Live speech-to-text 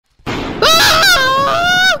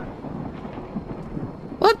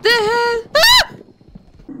the hell? Ah!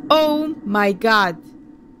 Oh my god.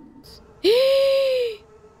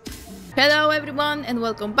 Hello everyone and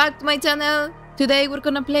welcome back to my channel. Today we're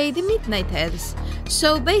gonna play the Midnight Tales.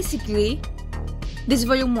 So basically, this is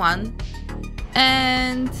volume 1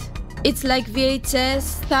 and it's like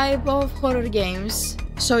VHS type of horror games.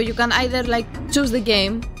 So you can either like choose the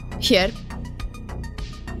game here.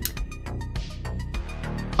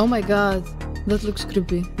 Oh my god, that looks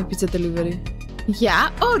creepy, the pizza delivery. Yeah,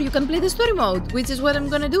 or you can play the story mode, which is what I'm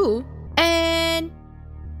gonna do. And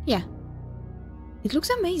yeah, it looks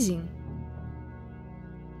amazing.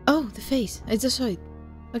 Oh, the face, I just saw it.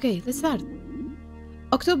 Okay, let's start.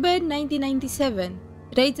 October 1997.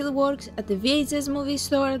 Rachel works at the VHS movie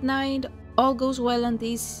store at night. All goes well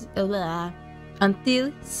until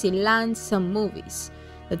she lands some movies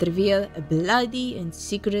that reveal a bloody and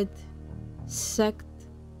secret sect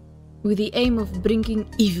with the aim of bringing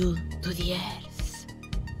evil to the earth.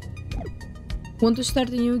 Want to start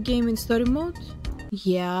a new game in story mode?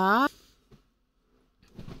 Yeah.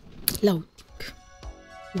 Loading.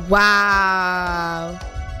 Wow.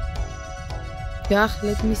 Yeah,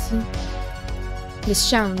 let me see. The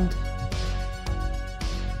sound.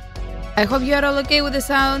 I hope you are all okay with the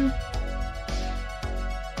sound.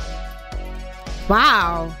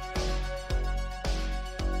 Wow.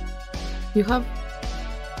 You have...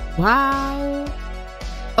 Wow.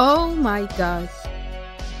 Oh my god.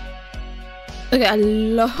 Okay, I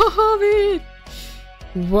love it.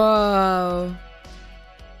 Wow.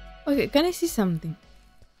 Okay, can I see something?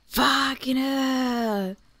 Fucking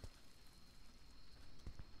hell.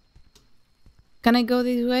 Can I go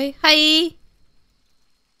this way? Hi.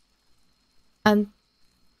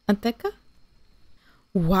 Anteka?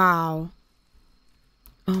 Wow.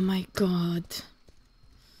 Oh my god.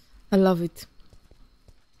 I love it.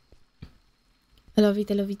 I love it,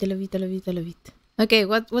 I love it, I love it, I love it, I love it. Okay,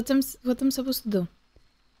 what I'm supposed to do?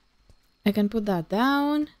 I can put that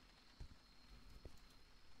down.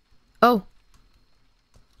 Oh.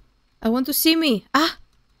 I want to see me. Ah!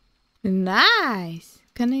 Nice.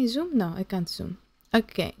 Can I zoom? No, I can't zoom.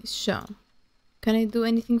 Okay, so. Can I do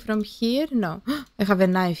anything from here? No. I have a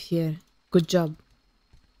knife here. Good job.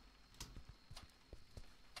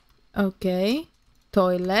 Okay.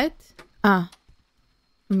 Toilet. Ah.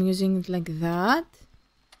 I'm using it like that.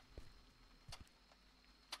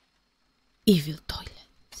 Evil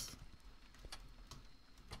toilets.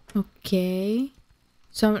 Okay.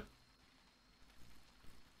 So...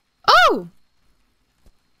 Oh!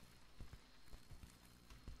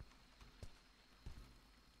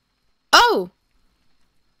 Oh!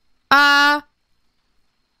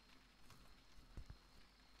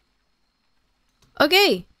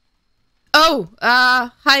 Okay. Oh,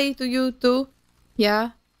 hi to you too.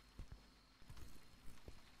 Yeah.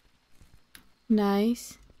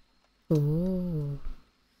 Nice. Oh.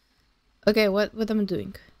 Okay, what am I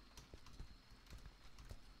doing?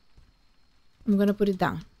 I'm gonna put it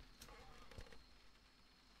down.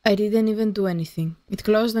 I didn't even do anything. It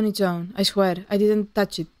closed on its own. I swear, I didn't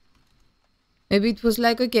touch it. Maybe it was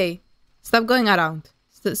like, okay, stop going around.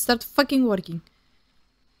 Start fucking working.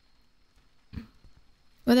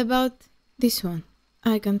 What about this one?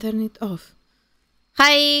 I can turn it off.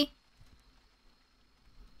 Hi!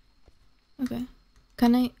 Okay.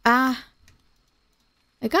 Can I... Ah!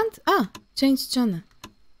 I can't... Ah! Change channel.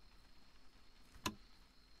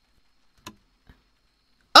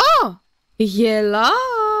 Oh! Hello!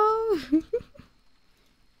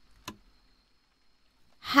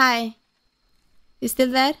 Hi. You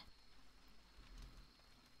still there?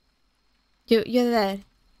 You're there.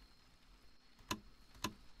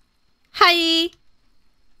 Hi!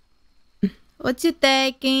 What you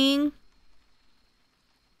taking?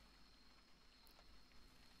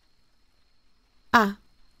 Ah.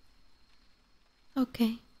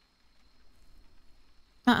 Okay.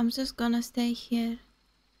 I'm just gonna stay here.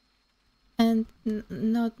 And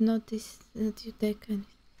not notice that you take anything.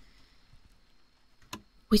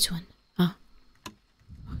 Which one? Ah.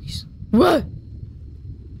 What?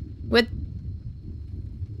 What?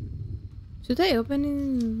 Should I open it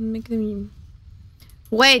and make them...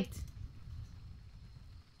 Wait!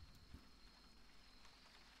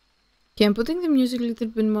 Okay, I'm putting the music a little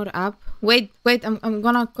bit more up. Wait, I'm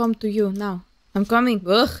gonna come to you now. I'm coming.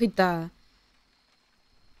 Ugh,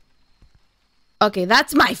 okay,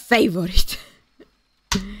 that's my favorite.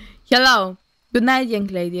 Hello. Good night, young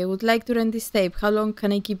lady. I would like to rent this tape. How long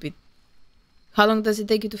can I keep it? How long does it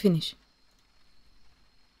take you to finish?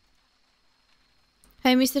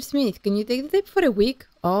 Hi, Mr. Smith. Can you take the tape for a week?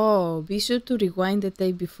 Oh, be sure to rewind the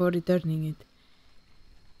tape before returning it.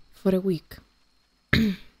 For a week.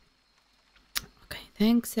 Okay,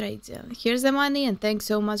 Thanks, Rachel. Here's the money and thanks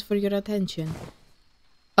so much for your attention.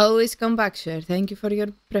 Always come back, sir. Thank you for your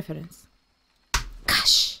preference.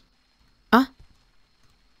 Gosh. Huh?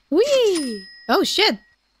 Whee! Oh, shit!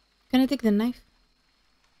 Can I take the knife?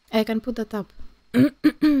 I can put that up.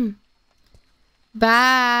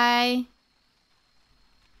 Bye!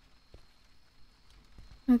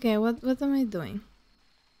 Okay, what am I doing?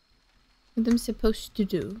 What am I supposed to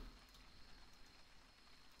do?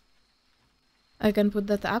 I can put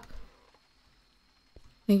that up.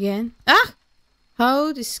 Again. Ah!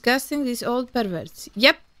 How disgusting, these old perverts.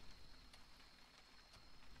 Yep!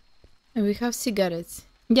 And we have cigarettes.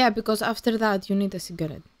 Yeah, because after that you need a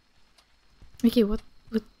cigarette. Okay, what?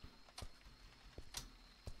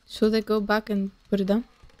 Should I go back and put it down?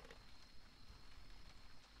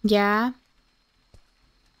 Yeah.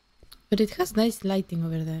 But it has nice lighting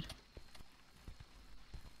over there.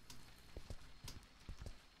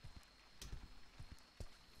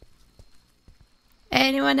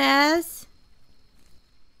 Anyone else?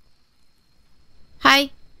 Hi.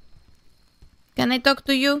 Can I talk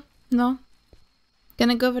to you? No. Can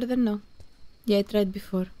I go over there? No. Yeah, I tried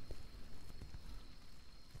before.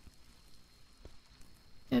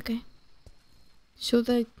 Okay. Should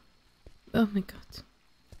I? Oh my god.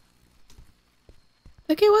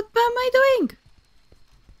 Okay, what am I doing?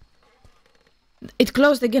 It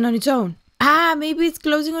closed again on its own. Ah, maybe it's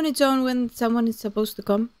closing on its own when someone is supposed to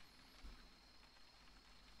come.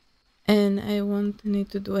 And I won't need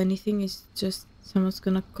to do anything. It's just someone's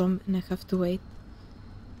gonna come and I have to wait.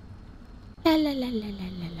 La la la la la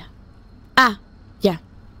la la. Ah, yeah.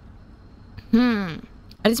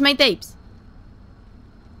 Are these my tapes?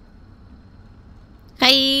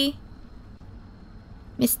 Hi,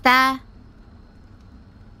 Mister.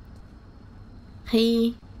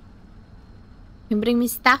 Hey, you bring me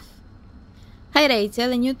stuff? Hi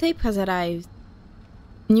Rachel, a new tape has arrived.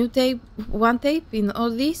 New tape, one tape in all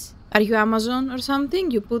this? Are you Amazon or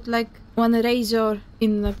something? You put like one razor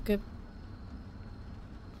in like a...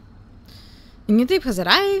 A new tape has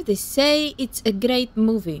arrived. They say it's a great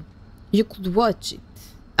movie. You could watch it.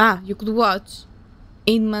 Ah, you could watch.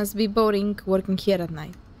 It must be boring working here at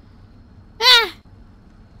night. Ah!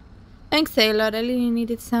 Thanks, Taylor. I really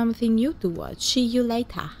needed something new to watch. See you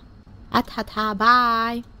later. At-ha-ta,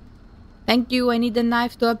 bye. Thank you. I need a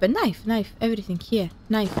knife to open. Knife. Everything here.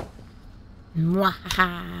 Knife.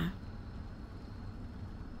 Mwahaha.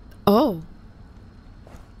 Oh.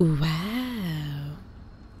 Wow.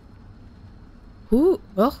 Ooh.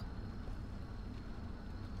 Oh.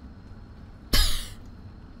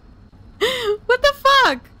 What the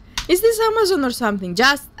fuck? Is this Amazon or something?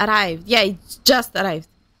 Just arrived. Yeah, it's just arrived.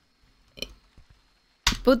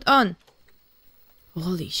 Put on.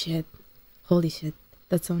 Holy shit. Holy shit.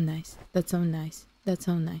 That's so nice. That's so nice. That's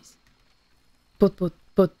so nice. Put.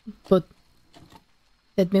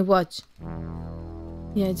 Let me watch.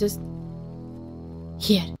 Yeah, just...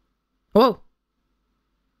 Here. Whoa.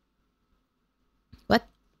 What?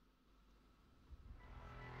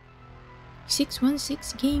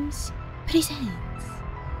 616 Games presents.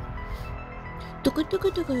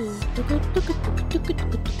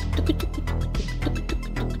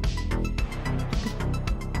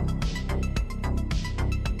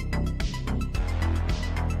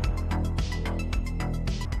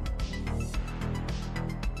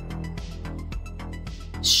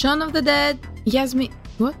 Shaun of the Dead. Yasmin.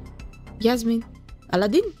 What? Yasmin.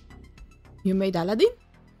 Aladdin? You made Aladdin?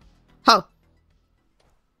 How?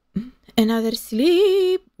 Another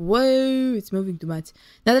sleep. Whoa, it's moving too much.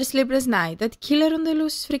 Another sleepless night. That killer on the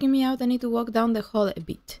loose is freaking me out. I need to walk down the hall a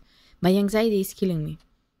bit. My anxiety is killing me.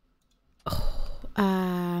 Oh,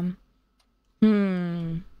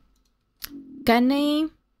 Can I...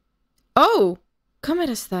 Oh!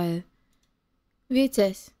 Camera style.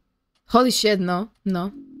 VHS. Holy shit, no.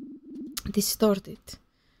 Distorted.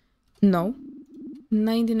 No.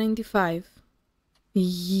 1995.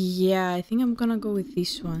 Yeah, I think I'm gonna go with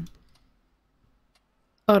this one.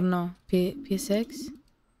 Or no, PSX?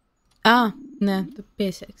 Ah, no, the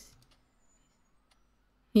PSX.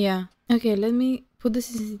 Yeah. Okay, let me put the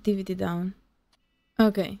sensitivity down.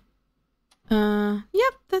 Okay.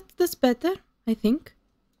 Yep, that's better, I think.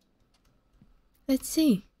 Let's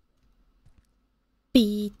see.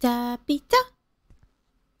 Pizza.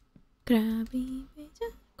 Krabby pizza.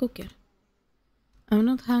 Cooker. I'm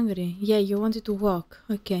not hungry. Yeah, you wanted to walk.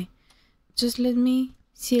 Okay. Just let me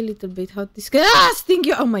see a little bit how this... Ah,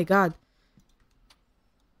 stinky! Oh my god.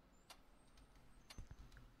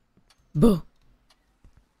 Boo.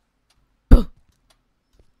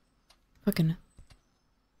 Fucking...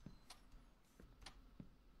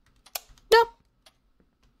 No.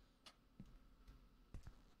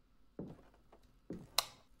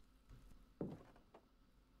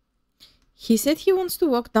 He said he wants to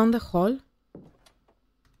walk down the hall.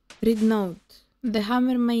 Read note. The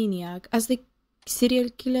Hammer Maniac, as the serial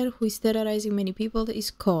killer who is terrorizing many people, is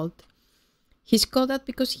called. He's called that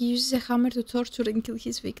because he uses a hammer to torture and kill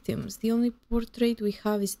his victims. The only portrait we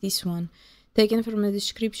have is this one, taken from a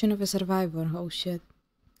description of a survivor. Oh shit.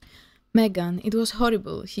 Megan, it was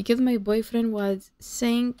horrible. He killed my boyfriend while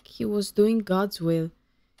saying he was doing God's will.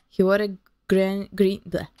 He wore a green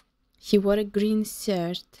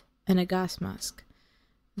shirt and a gas mask.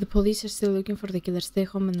 The police are still looking for the killer. Stay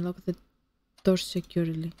home and lock the door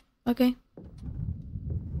securely. Okay.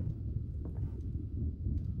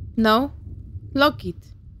 No? Lock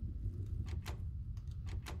it.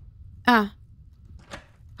 Ah.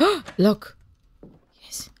 Lock.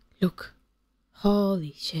 Yes, look.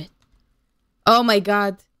 Holy shit. Oh my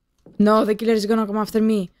god. No, the killer is gonna come after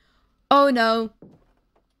me. Oh no.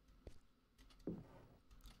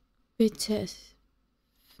 VHS.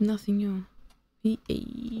 Nothing new.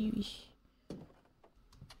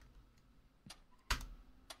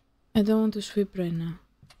 I don't want to sweep right now.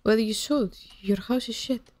 Well, you should. Your house is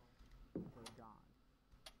shit.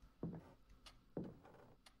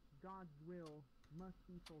 God's will must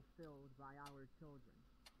be fulfilled by our children.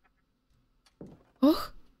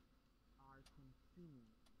 Oh. Are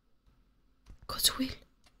consuming. God's will.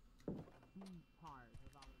 Be part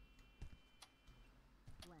of our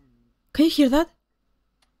cleanse. Can you hear that?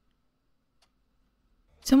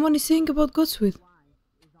 Someone is saying about God's will. Life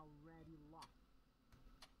is already lost.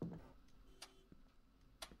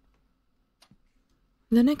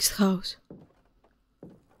 The next house.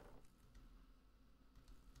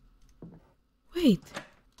 Wait.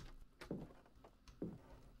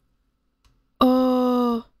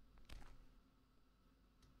 Oh.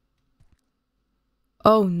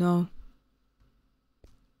 Oh no.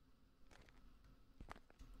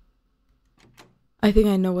 I think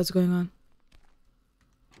I know what's going on.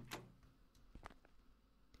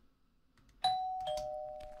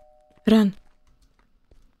 Run.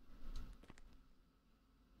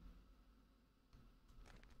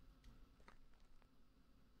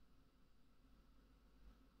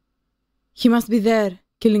 He must be there,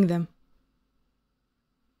 killing them.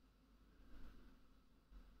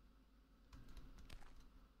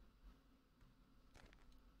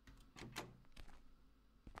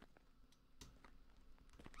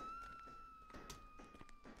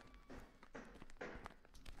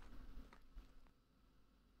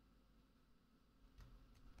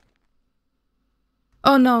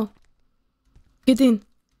 Oh no. Get in.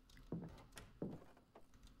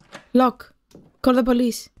 Lock. Call the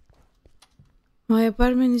police. My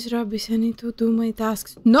apartment is rubbish. I need to do my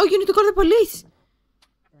tasks. No, you need to call the police.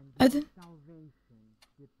 I don't... Salvation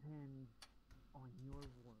depends on your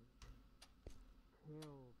work.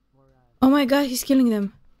 Kill for us. Oh my god, he's killing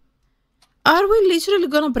them. Are we literally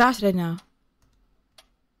gonna brass right now?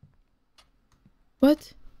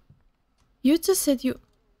 What? You just said you...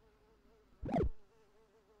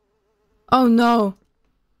 Oh no.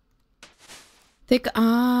 Take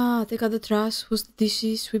out the trash, wash the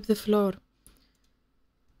dishes, sweep the floor.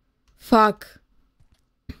 Fuck.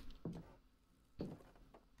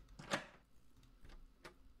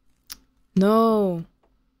 No.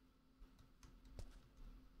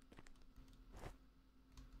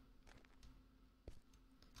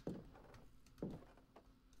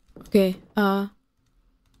 Okay, I'm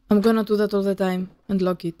gonna do that all the time and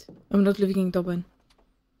lock it. I'm not leaving it open.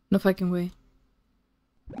 No fucking way.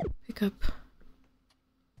 Pick up.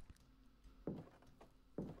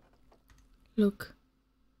 Look.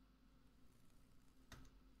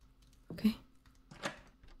 Okay.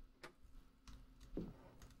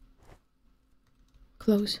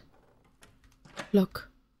 Close. Lock.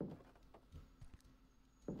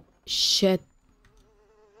 Shit.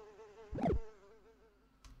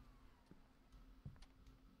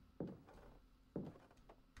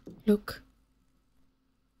 Look.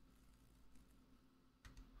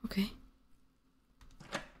 Okay.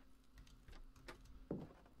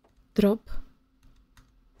 Drop.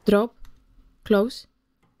 Drop. Close.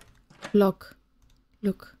 Lock.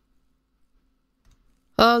 Look.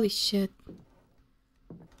 Holy shit.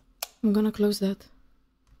 I'm gonna close that.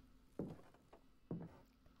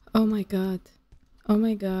 Oh my god. Oh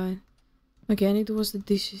my god. Okay, I need to wash the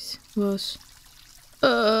dishes. Wash.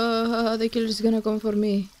 The killer is gonna come for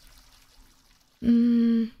me.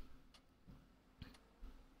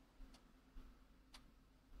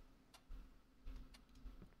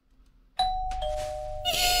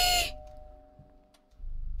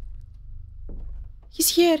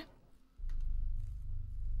 He's here.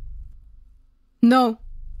 No.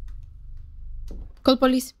 Call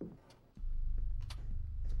police.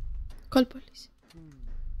 Call police. Sins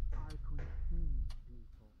are consumed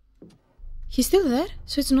people. He's still there?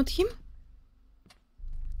 So it's not him?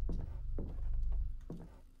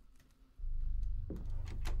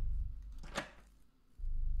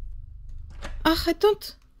 Ah, I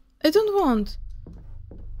don't want.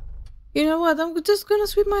 You know what? I'm just gonna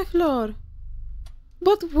sweep my floor.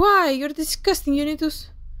 But why? You're disgusting. You need to...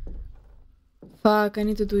 Fuck, I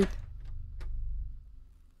need to do it.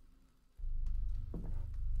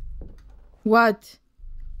 What?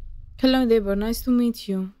 Hello, neighbor. Nice to meet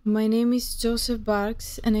you. My name is Joseph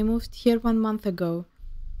Barks, and I moved here 1 month ago.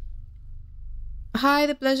 Hi,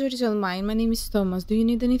 the pleasure is all mine. My name is Thomas. Do you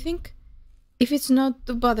need anything? If it's not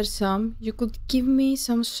too bothersome, you could give me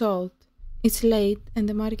some salt. It's late, and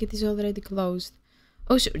the market is already closed.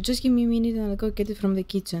 Oh, sure. Just give me a minute, and I'll go get it from the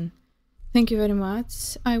kitchen. Thank you very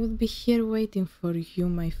much. I will be here waiting for you,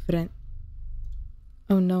 my friend.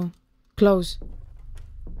 Oh, no. Close.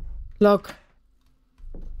 Lock.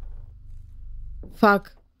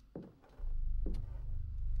 Fuck.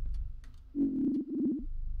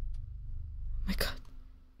 My god.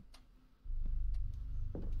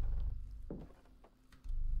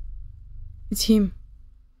 It's him.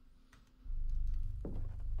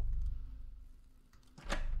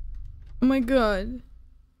 Oh my god.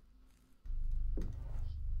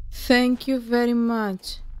 Thank you very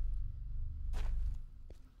much.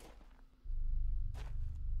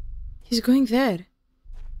 He's going there.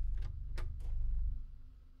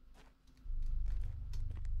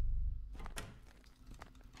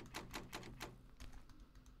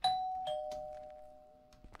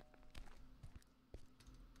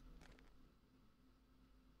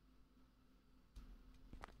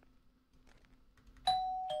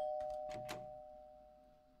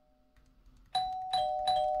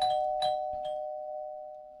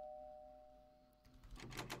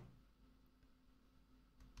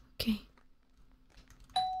 Okay.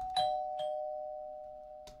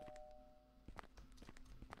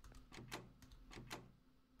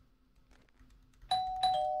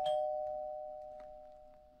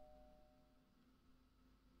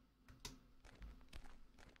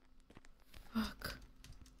 Fuck.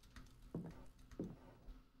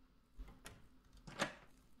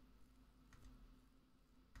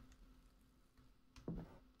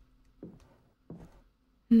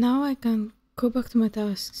 Now I can go back to my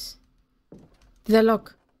tasks. Did I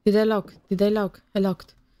lock? Did I lock? Did I lock? I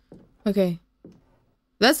locked. Okay.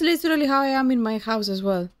 That's literally how I am in my house as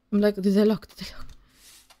well. I'm like, did I lock? Did I lock?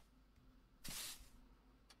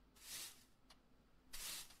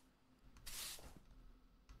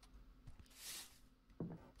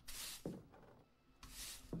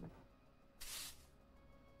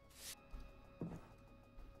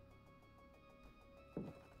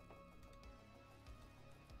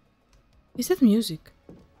 Is that music?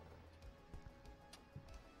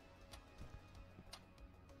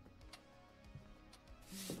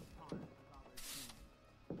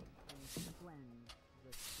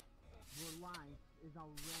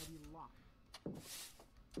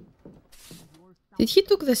 Did he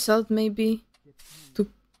took the salt maybe? To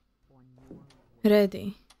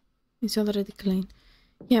ready. It's already clean.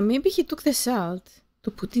 Yeah, maybe he took the salt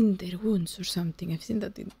to put in their wounds or something. I've seen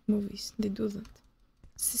that in movies. They do that.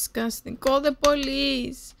 It's disgusting. Call the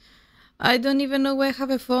police. I don't even know where I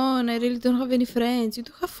have a phone. I really don't have any friends. You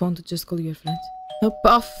don't have a phone to just call your friends. Oh,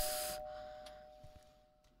 puff.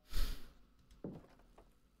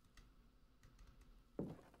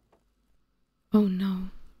 Oh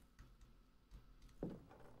no.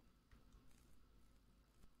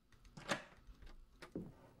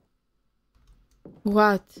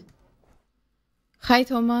 What? Hi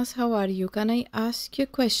Thomas, how are you? Can I ask you a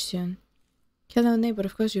question? Hello neighbor,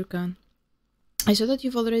 of course you can. I saw that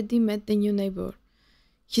you've already met the new neighbor.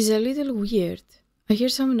 He's a little weird. I hear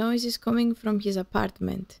some noises coming from his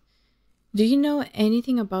apartment. Do you know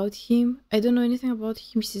anything about him? I don't know anything about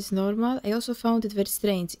him. He's normal. I also found it very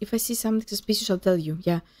strange. If I see something suspicious, I'll tell you.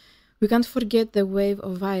 Yeah. We can't forget the wave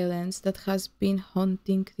of violence that has been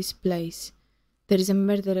haunting this place. There is a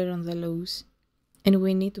murderer on the loose. And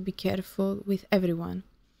we need to be careful with everyone.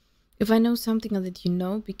 If I know something, I'll let you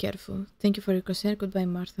know. Be careful. Thank you for your concern. Goodbye,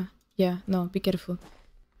 Martha. Yeah, no, be careful.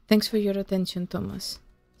 Thanks for your attention, Thomas.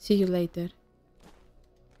 See you later.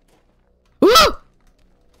 Ooh!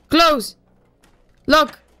 Close!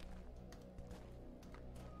 Lock!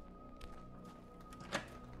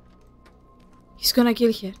 He's gonna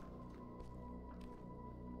kill her.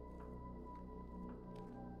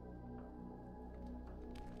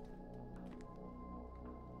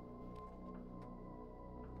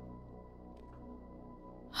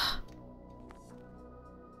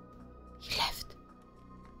 He left.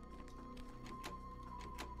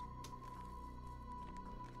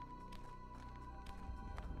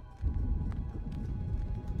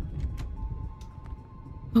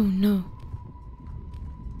 Oh no.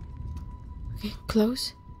 Okay,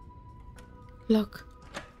 close. Lock.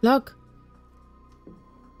 Lock! Oh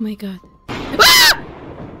my god. Ah!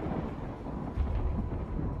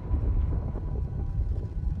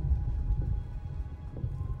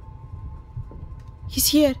 He's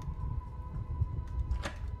here.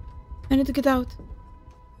 I need to get out.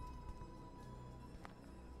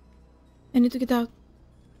 I need to get out.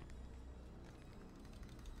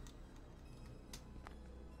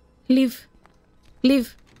 Leave.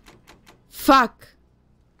 Leave. Fuck.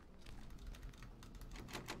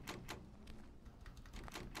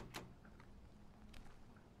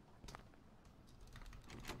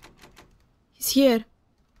 He's here.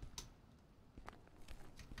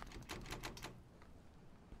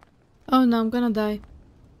 Oh no, I'm gonna die.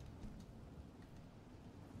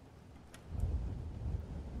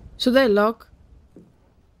 Should I lock?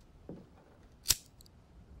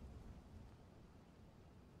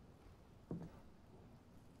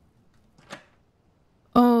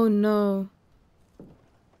 Oh no.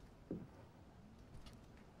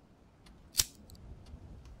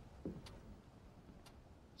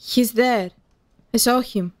 He's there. I saw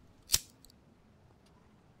him.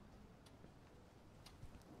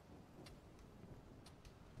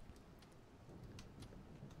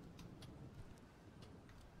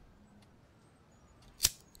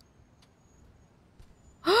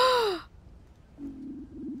 I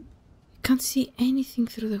can't see anything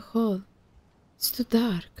through the hole. It's too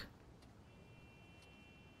dark.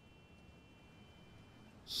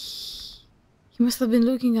 He must have been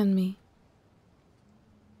looking at me.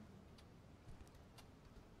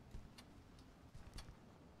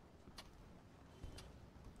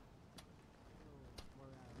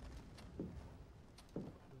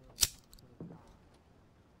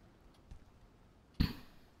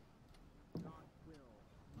 God's will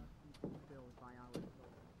must be fulfilled by our soul.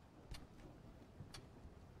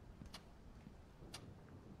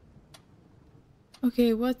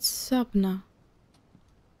 Okay, what's up now?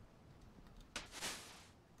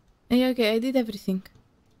 Hey, okay, I did everything.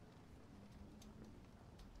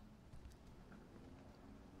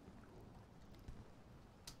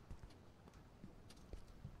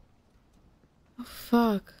 Oh,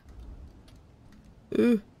 fuck.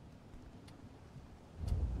 Ugh.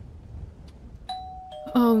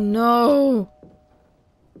 Oh, no.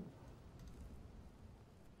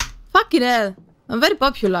 Fucking hell. I'm very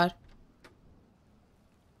popular.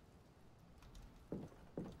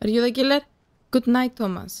 Are you the killer? Good night,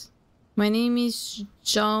 Thomas. My name is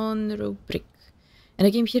John Rubrick, and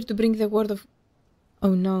I came here to bring the word of...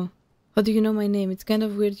 Oh no. How do you know my name? It's kind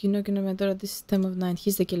of weird you knocking on my door at this time of night.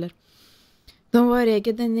 He's the killer. Don't worry, I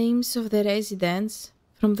get the names of the residents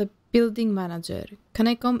from the building manager. Can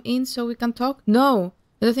I come in so we can talk? No!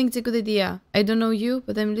 I don't think it's a good idea. I don't know you,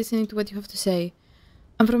 but I'm listening to what you have to say.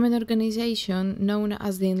 I'm from an organization known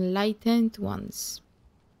as the Enlightened Ones.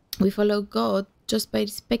 We follow God just by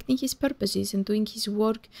respecting his purposes and doing his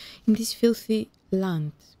work in this filthy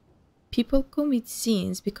land. People commit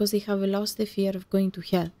sins because they have lost the fear of going to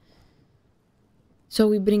hell. So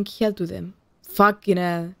we bring hell to them. Fucking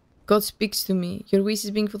hell. God speaks to me. Your wish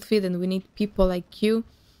is being fulfilled and we need people like you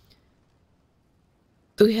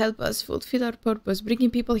to help us fulfill our purpose.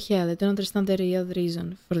 Bringing people hell. I don't understand the real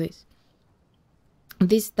reason for this.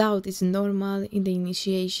 This doubt is normal in the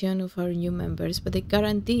initiation of our new members, but I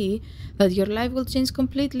guarantee that your life will change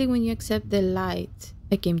completely when you accept the light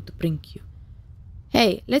I came to bring you.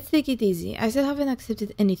 Hey, let's take it easy. I still haven't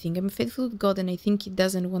accepted anything. I'm faithful to God and I think he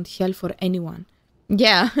doesn't want hell for anyone.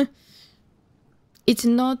 Yeah. It's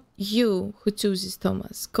not you who chooses,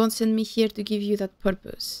 Thomas. God sent me here to give you that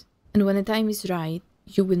purpose. And when the time is right,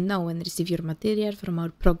 you will know and receive your material from our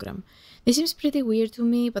program. This seems pretty weird to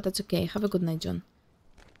me, but that's okay. Have a good night, John.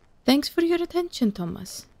 Thanks for your attention,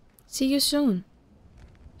 Thomas. See you soon.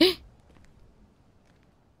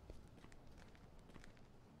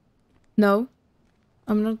 No,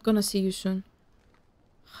 I'm not gonna see you soon.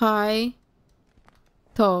 Hi.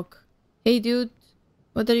 Talk. Hey, dude.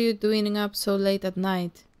 What are you doing up so late at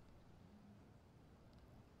night?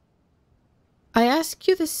 I ask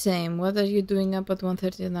you the same. What are you doing up at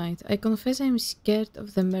 1:30 at night? I confess I'm scared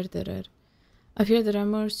of the murderer. I've heard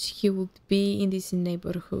rumors he would be in this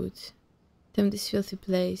neighborhood. Damn this filthy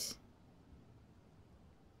place.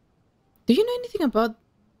 Do you know anything about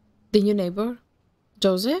the new neighbor?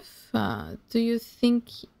 Joseph? Do you think...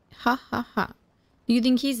 Do you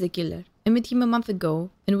think he's the killer? I met him a month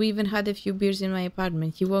ago, and we even had a few beers in my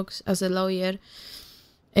apartment. He works as a lawyer,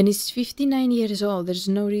 and he's 59 years old. There's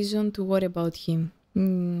no reason to worry about him.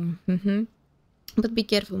 But be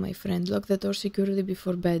careful, my friend. Lock the door securely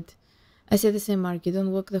before bed. I say the same, Mark. You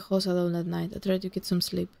don't walk the halls alone at night. I try to get some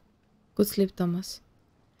sleep. Good sleep, Thomas.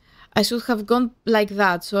 I should have gone like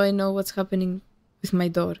that so I know what's happening with my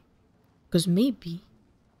door. Because maybe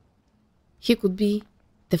he could be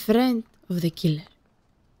the friend of the killer.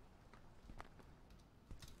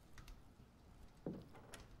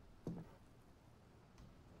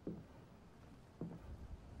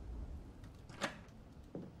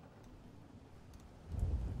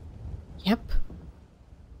 Yep.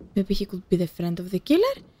 Maybe he could be the friend of the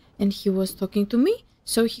killer and he was talking to me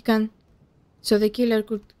so the killer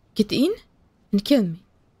could get in and kill me.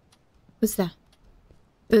 What's that?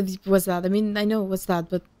 What's that? I mean, I know what's that,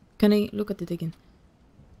 but can I look at it again?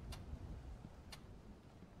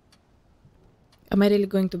 Am I really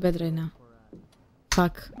going to bed right now?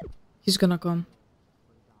 Fuck. He's gonna come.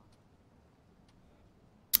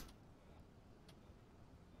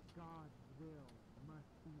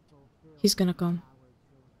 He's gonna come.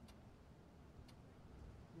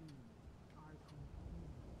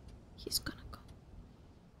 He's gonna come.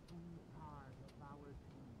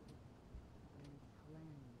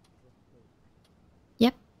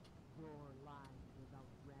 Yep.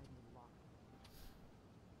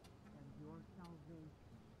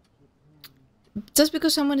 Just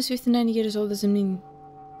because someone is 59 years old doesn't mean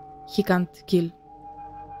he can't kill.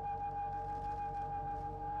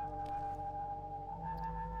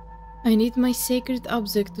 I need my sacred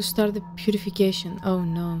object to start the purification. Oh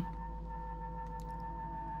no.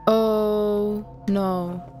 Oh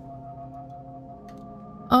no.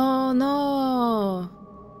 Oh no.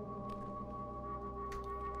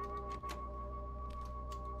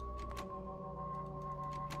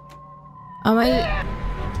 Am I...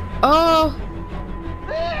 Oh!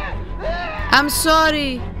 I'm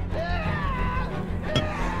sorry.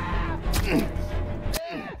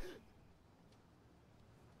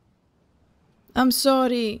 I'm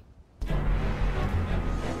sorry.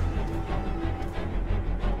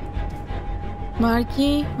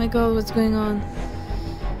 Marky? My god, what's going on?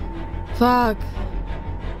 Fuck.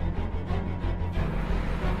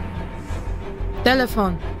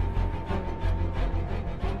 Telephone.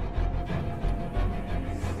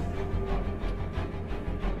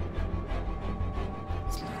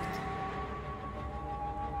 It's locked.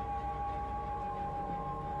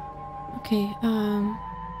 Okay,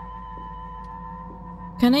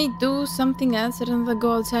 can I do something else rather than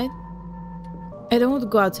go outside? I don't want to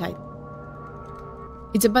go outside.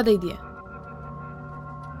 It's a bad idea.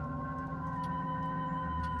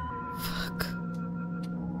 Fuck.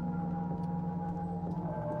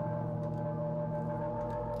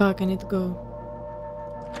 Fuck, I need to go.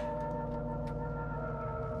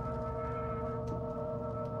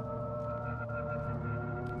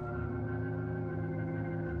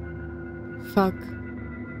 Fuck.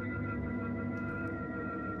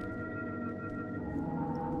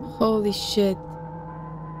 Holy shit.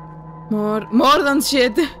 More than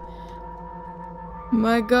shit.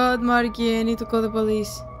 My god, Marky, I need to call the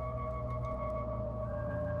police.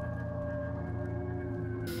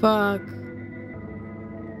 Fuck.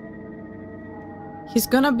 He's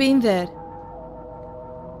gonna be in there.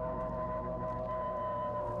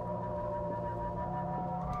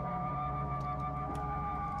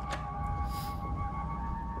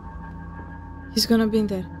 He's gonna be in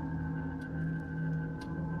there.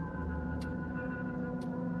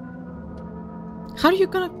 How are you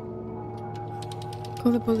gonna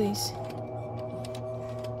call the police?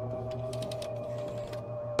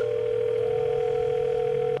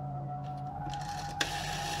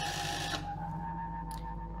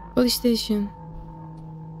 Police station.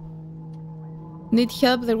 Need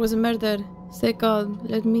help? There was a murder. Stay calm.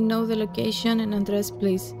 Let me know the location and address,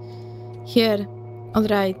 please. Here.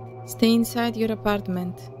 Alright. Stay inside your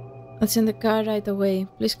apartment. I'll send the car right away.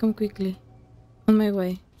 Please come quickly. On my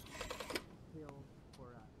way.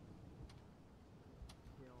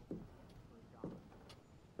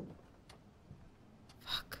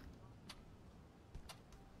 Fuck.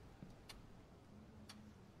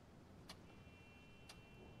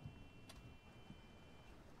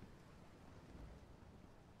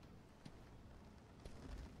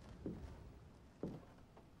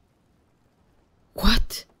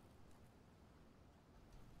 What?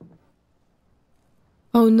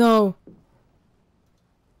 Oh no.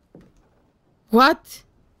 What?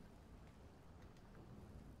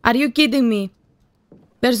 Are you kidding me?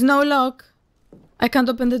 There's no lock. I can't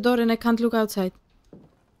open the door and I can't look outside.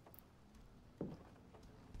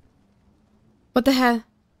 What the hell?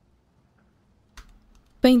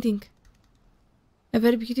 Painting. A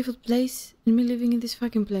very beautiful place and me living in this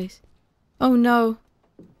fucking place. Oh no.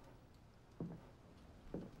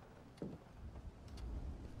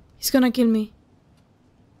 He's gonna kill me.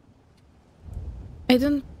 I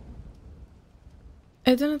don't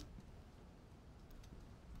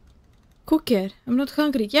cooker. I'm not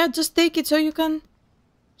hungry. Yeah, just take it so you can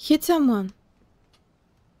hit someone.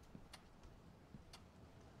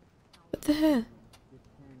 What the hell?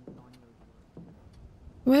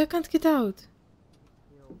 Why I can't get out?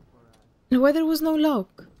 And why there was no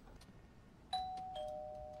lock?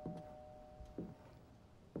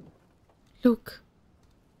 Look.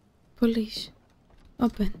 Police.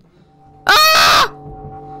 Open. Ah!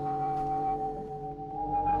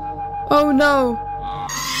 Oh no!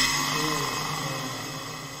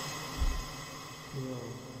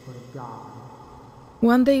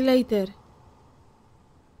 One day later.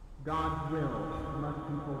 God's will must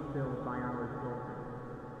be fulfilled by our children.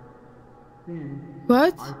 Sins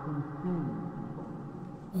What? are consumed.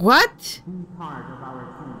 What? Be part of our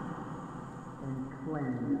team and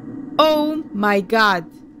cleanse Oh my god.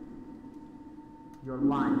 your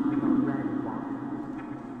life is already lost.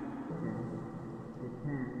 It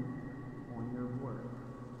depends on your work.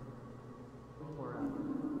 For us.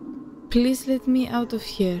 Please let me out of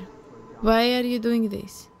here. Why are you doing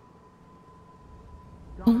this?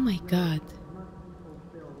 Oh my god.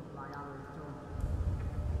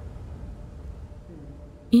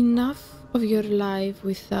 Enough of your life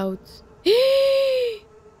without...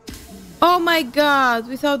 Oh my god!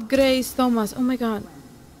 Without grace, Thomas. Oh my god.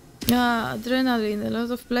 Yeah, adrenaline, a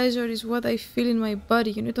lot of pleasure is what I feel in my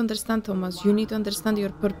body. You need to understand, Thomas. You need to understand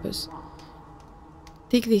your purpose.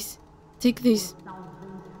 Take this. Take this.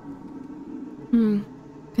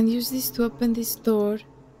 Can use this to open this door,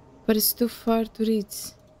 but it's too far to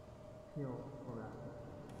reach.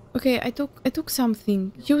 Okay, I took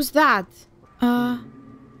something. Use that.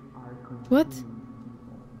 What?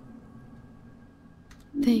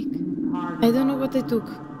 Take. I don't know what I took.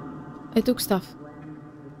 I took stuff.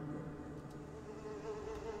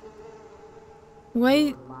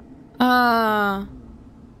 Wait.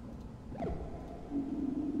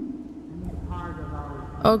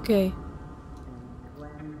 Okay.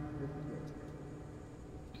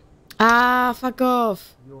 Fuck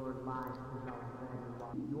off. Your life is already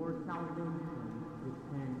lost. Your salvation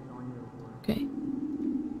depends on your work. Okay.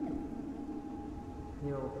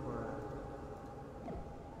 Kill for us.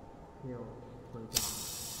 Kill for God.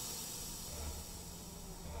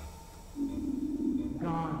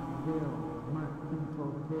 God's will must be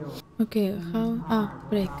fulfilled. Okay, how?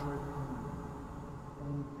 Break.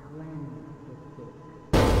 And cleanse the sick.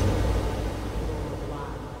 Your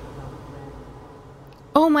life is already.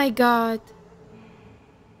 Oh my god.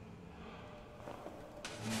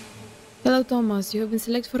 Hello Thomas, you have been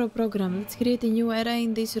selected for a program. Let's create a new era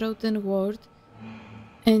in this rotten world.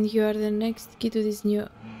 And you are the next key to this new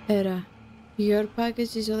era. Your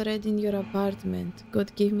package is already in your apartment.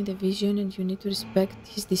 God gave me the vision and you need to respect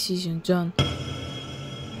his decision, John.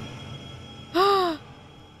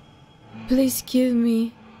 Please kill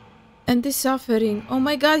me. End the suffering. Oh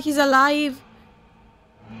my god, he's alive.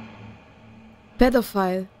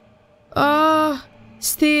 Pedophile. Ah,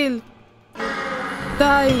 still.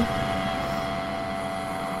 Die.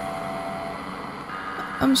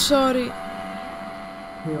 I'm sorry.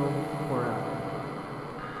 Kill for us.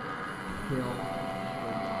 Kill for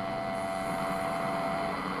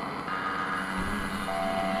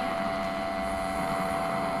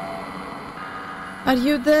Are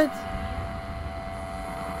you dead?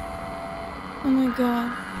 Oh my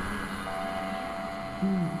god. Be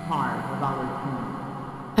part of our team.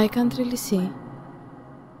 I can't really see.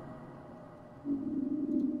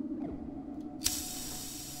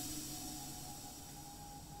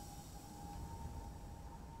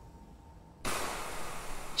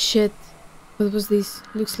 Shit. What was this?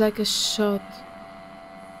 Looks like a shot.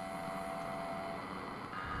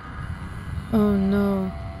 Oh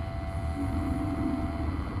no.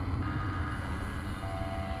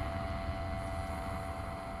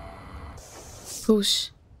 Push.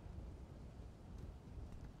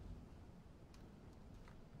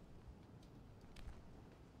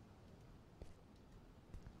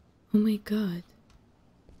 Oh my god.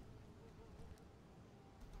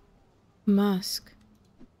 Mask.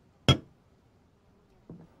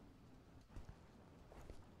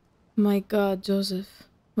 My god, Joseph.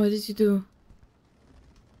 What did you do?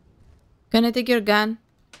 Can I take your gun?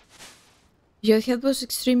 Your help was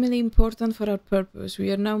extremely important for our purpose.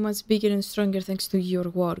 We are now much bigger and stronger thanks to your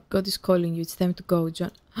work. God is calling you. It's time to go,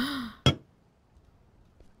 John.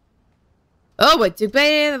 Oh, what you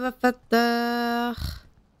pay?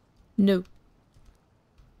 No.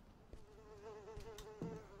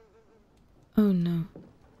 Oh no.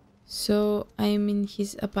 So I'm in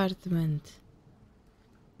his apartment.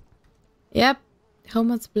 Yep. How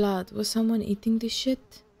much blood? Was someone eating this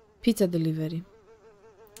shit? Pizza delivery.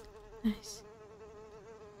 Nice.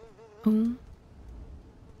 Oh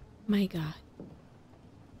my god.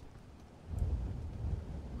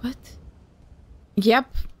 What?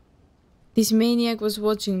 Yep. This maniac was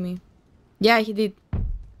watching me. Yeah, he did.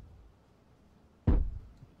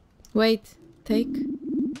 Wait. Take.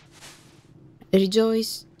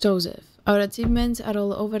 Rejoice, Joseph. Our achievements are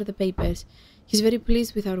all over the papers. He's very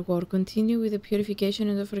pleased with our work. Continue with the purification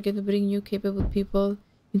and don't forget to bring new capable people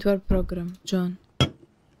into our program. John.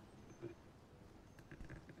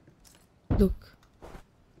 Look.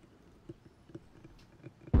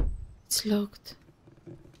 It's locked.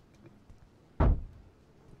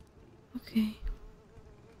 Okay.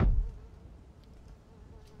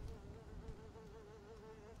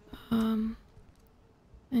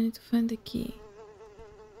 I need to find the key.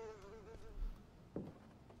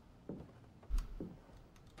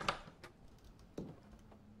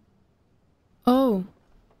 Oh.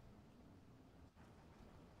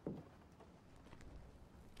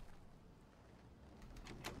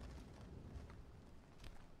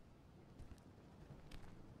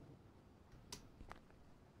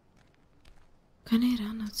 Can I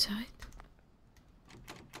run outside?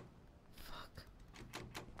 Fuck.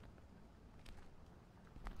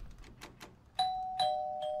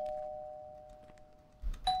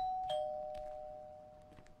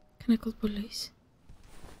 Can I call police?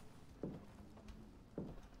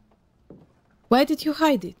 Why did you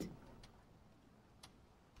hide it?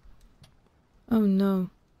 Oh no.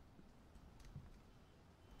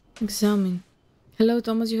 Examine. Hello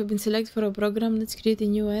Thomas, you have been selected for a program. Let's create a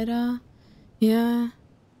new era. Yeah.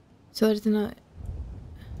 So there's an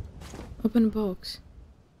open box.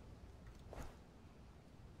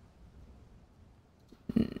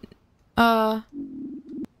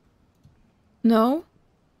 No.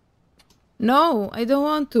 No, I don't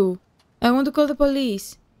want to. I want to call the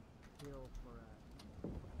police.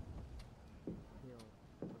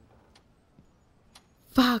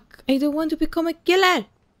 Fuck, I don't want to become a killer.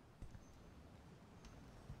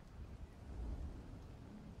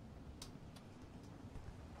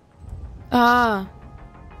 Ah.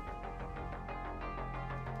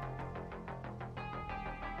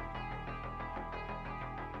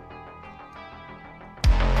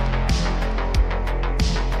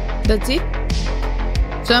 That's it?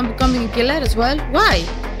 So I'm becoming a killer as well? Why?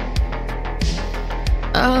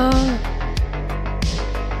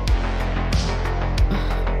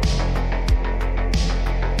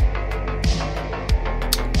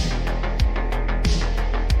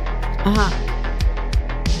 Aha.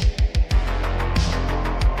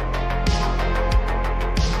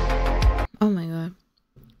 Oh my god.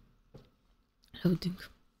 Loading.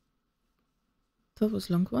 That was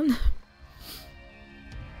a long one.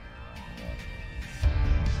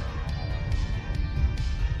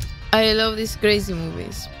 I love these crazy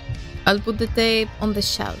movies. I'll put the tape on the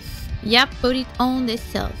shelf. Yep, put it on the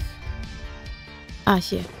shelf. Ah,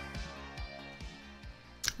 here.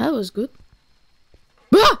 That was good.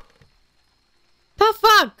 Ah! The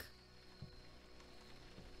fuck?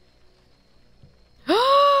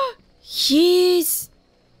 He's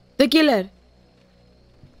the killer.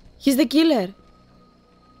 He's the killer.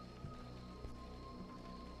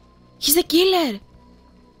 He's the killer.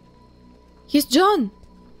 He's John.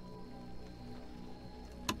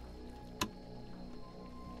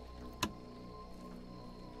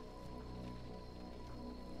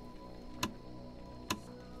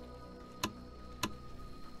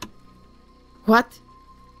 What?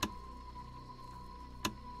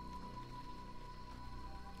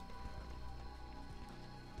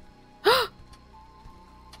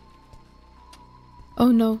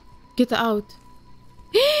 Oh no, get out.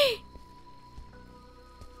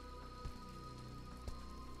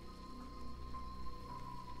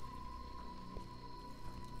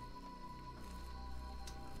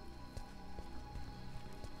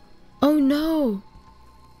 Oh no.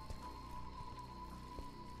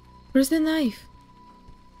 Where's the knife?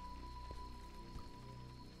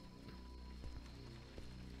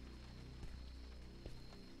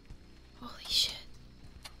 Holy shit.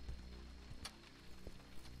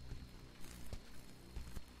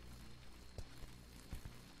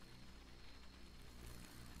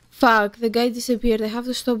 Fuck, the guy disappeared. I have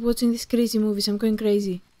to stop watching these crazy movies. I'm going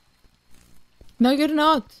crazy. No, you're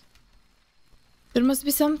not. There must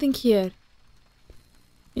be something here.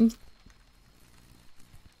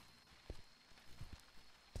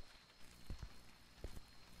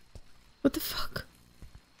 What the fuck?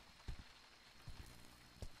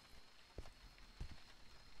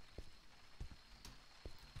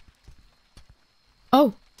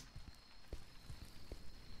 Oh.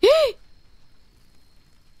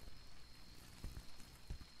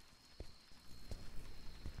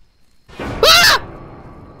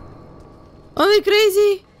 we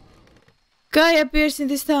crazy? Guy appears in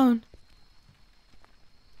this town.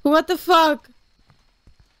 What the fuck?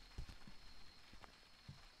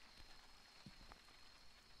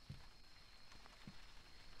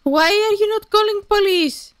 Why are you not calling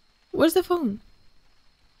police? Where's the phone?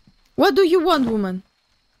 What do you want, woman?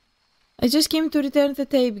 I just came to return the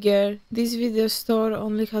tape, girl. This video store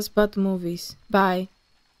only has bad movies. Bye.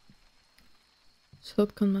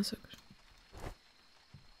 Shotgun Massacre.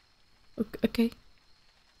 Okay.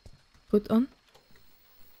 Put on.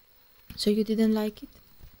 So you didn't like it?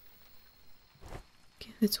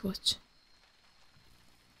 Okay, let's watch.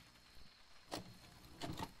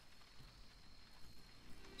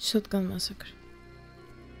 Shotgun Massacre.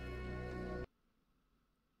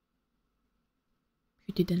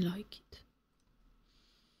 You didn't like it.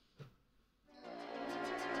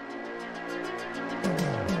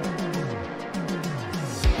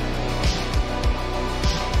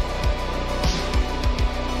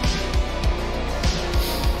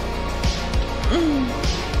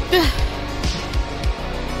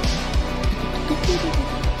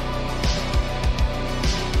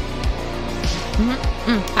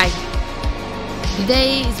 Hi.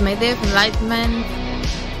 Today is my day of enlightenment.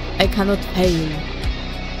 I cannot fail.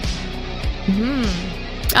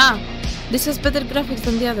 This has better graphics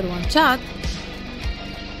than the other one. Chat.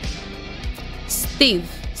 Steve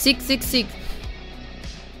 666.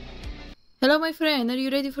 Hello, my friend. Are you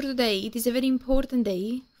ready for today? It is a very important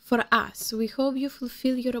day for us. We hope you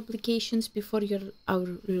fulfill your obligations before our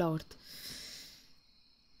Lord.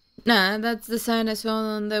 Nah, that's the sign I saw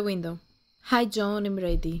on the window. Hi, John. I'm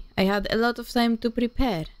ready. I had a lot of time to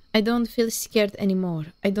prepare. I don't feel scared anymore.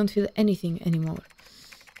 I don't feel anything anymore.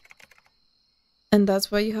 And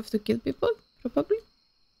that's why you have to kill people, probably?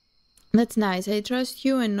 That's nice. I trust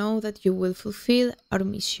you and know that you will fulfill our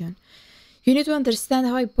mission. You need to understand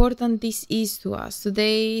how important this is to us.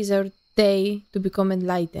 Today is our day to become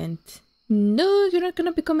enlightened. No, you're not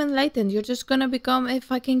gonna become enlightened. You're just gonna become a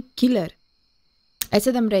fucking killer. I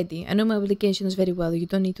said I'm ready. I know my obligations very well. You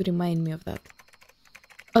don't need to remind me of that.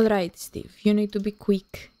 Alright, Steve. You need to be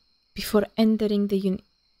quick. Before entering the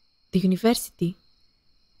university,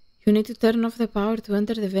 you need to turn off the power to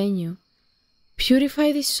enter the venue.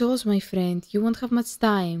 Purify these souls, my friend. You won't have much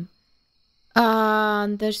time.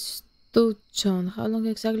 Understood, John. How long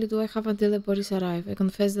exactly do I have until the police arrive? I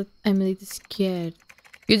confess that I'm a little scared.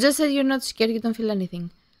 You just said you're not scared. You don't feel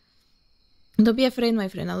anything. Don't be afraid, my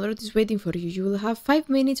friend. Our Lord is waiting for you. You will have 5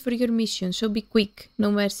 minutes for your mission, so be quick.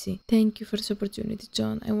 No mercy. Thank you for this opportunity,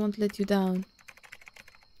 John. I won't let you down.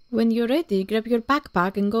 When you're ready, grab your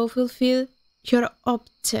backpack and go fulfill your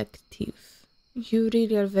objective. You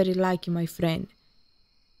really are very lucky, my friend.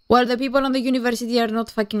 Well, the people on the university are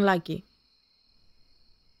not fucking lucky.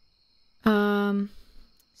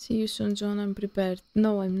 See you soon, John. I'm prepared.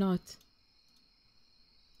 No, I'm not.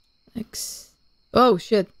 Oh,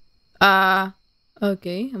 shit.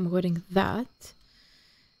 Okay, I'm wearing that.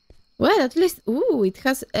 Well, at least, ooh, it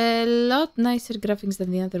has a lot nicer graphics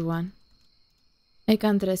than the other one. I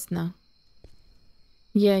can't rest now.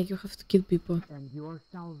 Yeah, you have to kill people. And your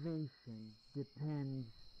salvation depends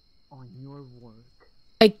on your work.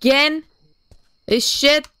 Again? This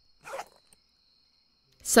shit?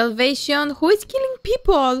 Salvation? Who is killing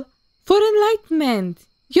people? For enlightenment.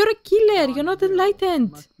 You're a killer, you're not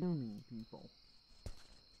enlightened.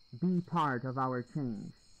 Be part of our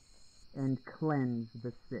change and cleanse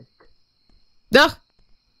the sick. Ugh.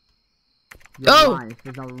 Your life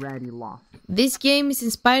is already lost. This game is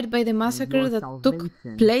inspired by the massacre that took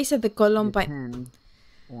place at the Columbine. Depends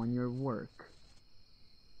on your work.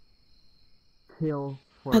 Kill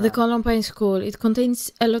at the Columbine school. It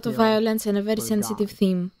contains a lot of violence and a very sensitive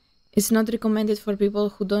theme. It's not recommended for people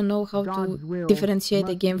who don't know how to differentiate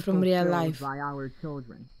a game from real life.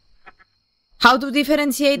 How to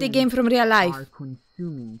differentiate a game from real life?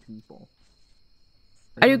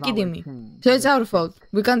 Are you kidding me? So it's our fault.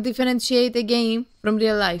 We can't differentiate a game from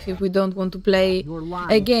real life if we don't want to play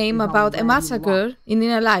a game about a massacre in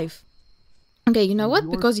real life. Okay, you know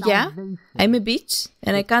what? Because yeah, I'm a bitch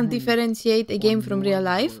and I can't differentiate a game from real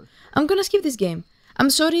life. I'm gonna skip this game.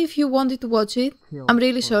 I'm sorry if you wanted to watch it. I'm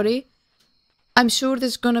really sorry. I'm sure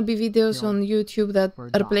there's gonna be videos on YouTube that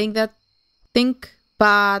are playing that thing,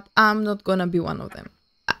 but I'm not gonna be one of them.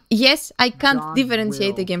 Yes, I can't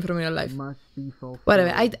differentiate a game from real life.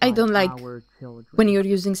 Whatever, I don't like when you're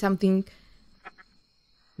using something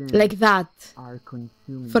like that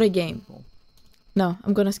for a game. No,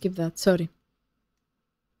 I'm gonna skip that, sorry.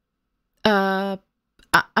 I'm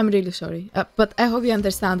really sorry, but I hope you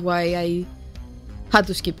understand why I had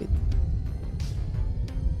to skip it.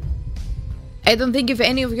 I don't think if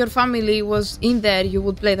any of your family was in there, you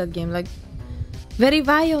would play that game. Like, very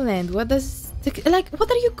violent. What does... Like, what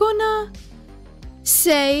are you gonna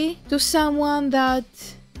say to someone that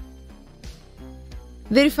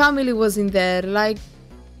their family was in there? Like,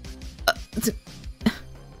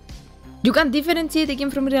 you can't differentiate a game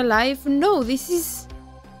from real life? No, this is...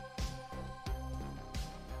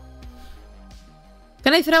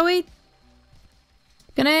 Can I throw it?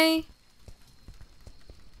 Can I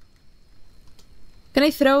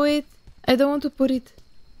throw it? I don't want to put it.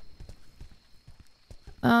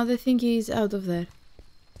 The thing is out of there.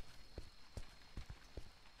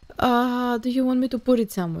 Do you want me to put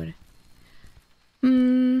it somewhere?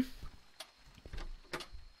 Can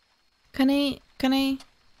I?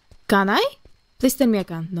 Can I? Please tell me I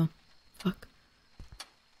can't. No. Fuck.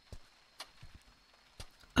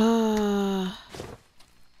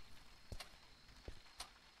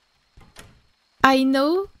 I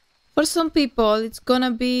know for some people it's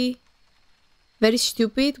gonna be very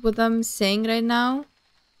stupid what I'm saying right now.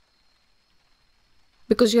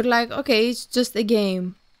 Because you're like, okay, it's just a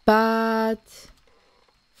game. But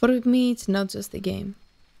for me, it's not just a game.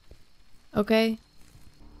 Okay?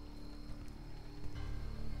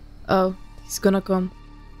 Oh, he's gonna come.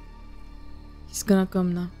 He's gonna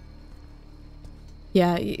come now.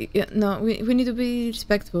 Yeah, no, we need to be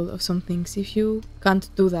respectful of some things. If you can't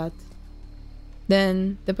do that,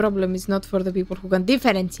 then the problem is not for the people who can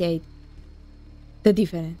differentiate the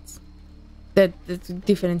difference. That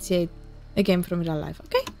differentiate a game from real life,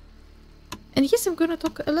 okay? And yes, I'm gonna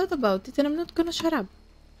talk a lot about it and I'm not gonna shut up.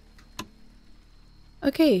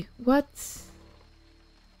 Okay, what?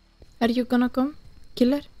 Are you gonna come,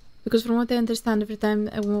 killer? Because from what I understand, every time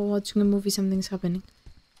I'm watching a movie, something's happening.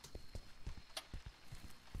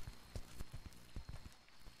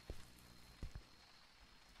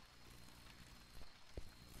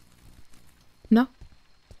 No?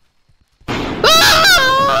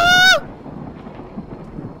 Ah!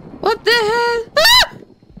 What the hell? Ah!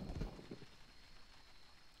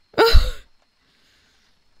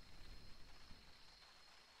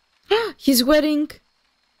 He's wearing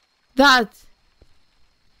that.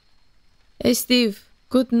 Hey Steve,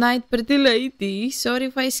 good night pretty lady. Sorry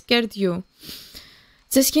if I scared you.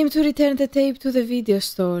 Just came to return the tape to the video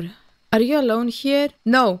store. Are you alone here?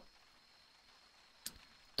 No.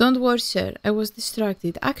 Don't worry, sir. I was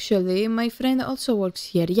distracted. Actually, my friend also works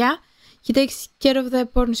here. Yeah? He takes care of the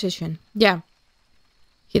porn session. Yeah.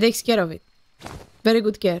 He takes care of it. Very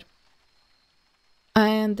good care.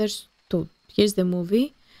 I understood. Here's the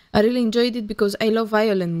movie. I really enjoyed it because I love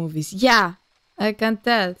violent movies. Yeah, I can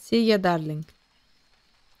tell. See ya, darling.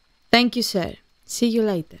 Thank you, sir. See you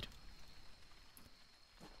later.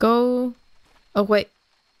 Go away.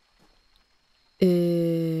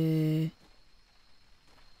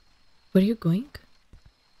 Where are you going?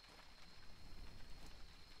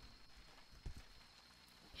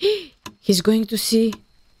 He's going to see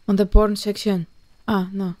on the porn section. Ah,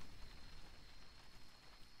 no.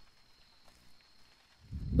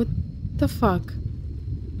 What the fuck?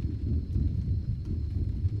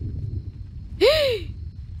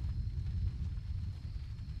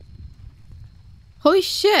 Holy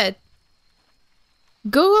shit!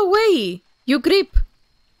 Go away, you creep!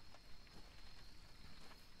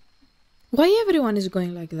 Why everyone is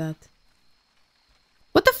going like that?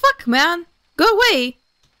 What the fuck, man? Go away!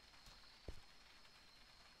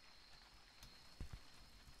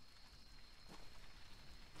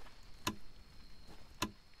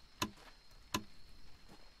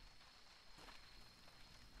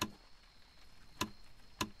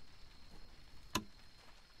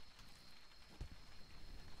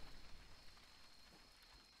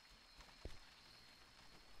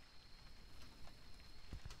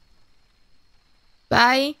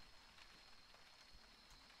 Bye.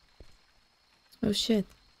 Oh shit.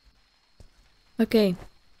 Okay.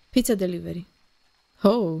 Pizza delivery.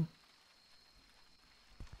 Oh.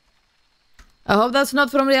 I hope that's not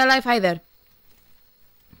from real life either.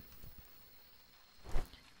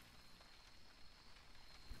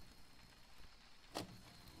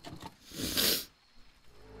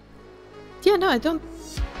 Yeah, no, I don't...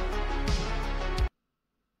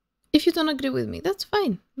 If you don't agree with me, that's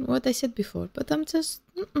fine. What I said before. But I'm just...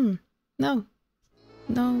 No.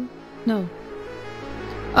 No. No.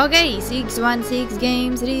 Okay, 616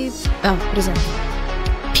 games present.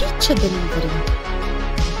 Pizza delivery.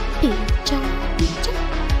 Pizza.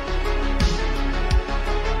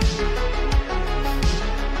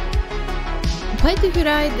 Why did you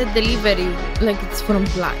write the delivery like it's from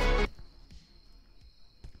black?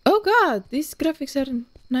 Oh god, these graphics are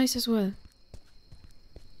nice as well.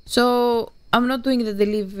 So, I'm not doing the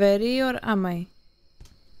delivery, or am I?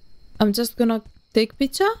 I'm just gonna take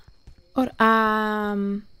pizza? Or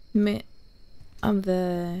I'm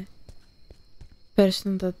the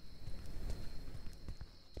person that...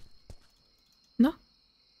 No?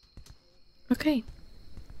 Okay.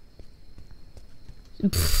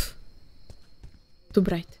 Pfft. Too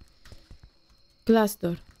bright. Glass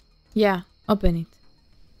door. Yeah, open it.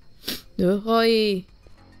 Ahoy!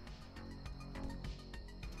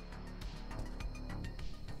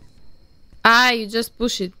 Ah, you just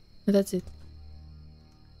push it. That's it.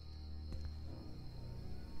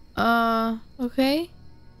 Okay.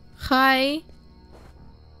 Hi.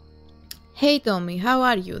 Hey Tommy, how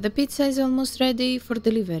are you? The pizza is almost ready for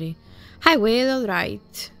delivery. Hi Will,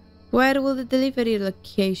 alright. Where will the delivery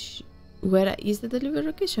location... Where is the delivery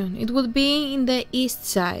location? It would be in the east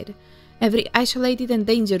side. A very isolated and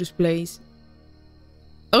dangerous place.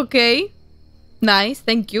 Okay. Nice,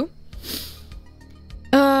 thank you.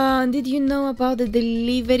 Did you know about the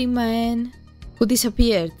delivery man who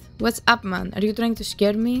disappeared? What's up, man? Are you trying to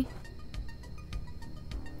scare me?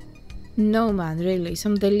 No, man, really.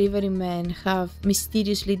 Some delivery men have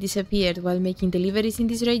mysteriously disappeared while making deliveries in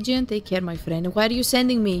this region. Take care, my friend. Why are you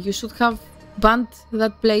sending me? You should have banned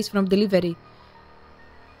that place from delivery.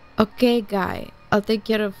 Okay, guy. I'll take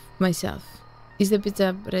care of myself. Is the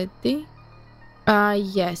pizza ready?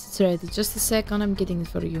 Yes, it's ready. Just a second, I'm getting it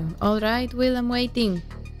for you. Alright, Will, I'm waiting.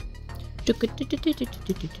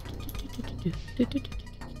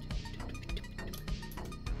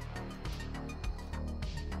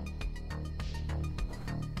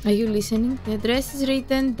 Are you listening? The address is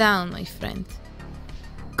written down, my friend.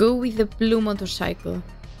 Go with the blue motorcycle.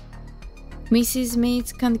 Mrs.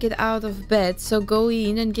 Mates can't get out of bed, so go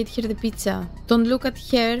in and get her the pizza. Don't look at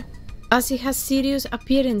her, as she has serious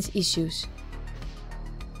appearance issues.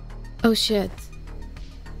 Oh shit.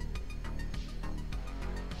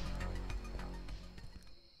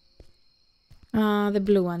 The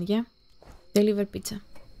blue one, yeah? Deliver pizza.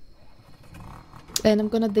 And I'm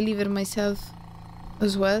gonna deliver myself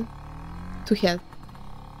as well to help.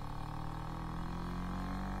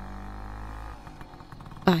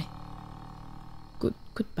 Bye.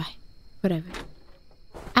 Goodbye. Forever.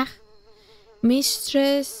 Ah.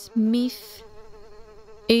 Mistress Smith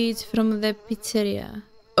is from the pizzeria.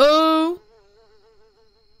 Oh!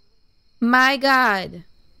 My god!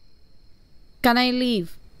 Can I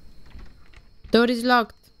leave? Door is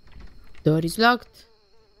locked. Door is locked.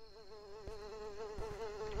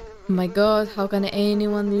 My god, how can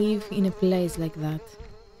anyone live in a place like that?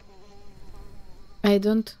 I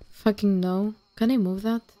don't fucking know. Can I move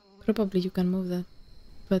that? Probably you can move that.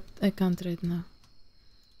 But I can't right now.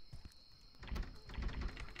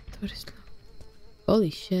 Door is locked.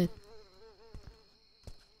 Holy shit.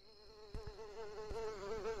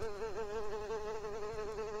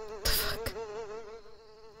 The fuck?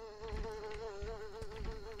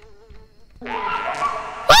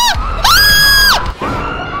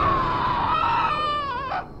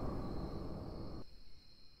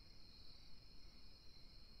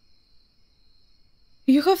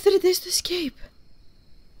 You have 3 days to escape.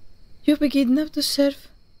 You'll be kidnapped to serve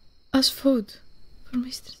as food for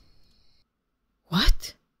mistress.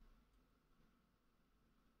 What?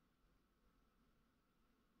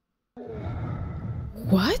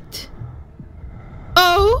 What?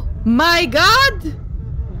 Oh my god!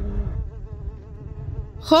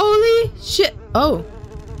 Holy shit! Oh.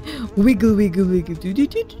 Wiggle, wiggle, wiggle. Do, do,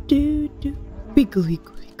 do, do, do, do. Wiggle,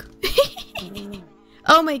 wiggle, wiggle.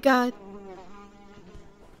 Oh my god.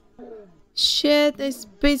 Shit, this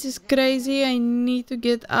place is crazy. I need to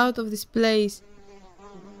get out of this place.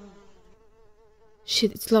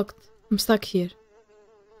 Shit, it's locked. I'm stuck here.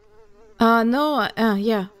 No,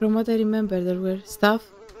 yeah, from what I remember, there were stuff.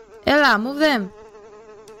 Ella, move them!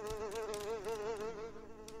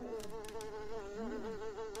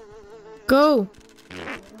 Go!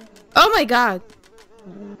 Oh my god!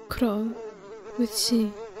 Crawl with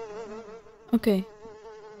C. Okay.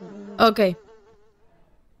 Okay.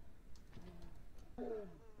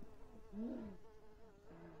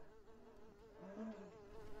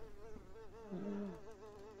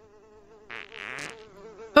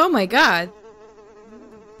 Oh my god!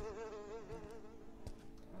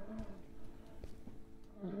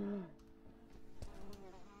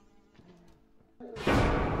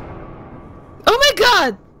 Oh my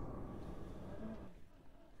god!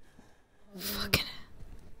 Fucking...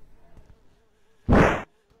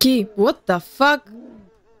 Key, what the fuck?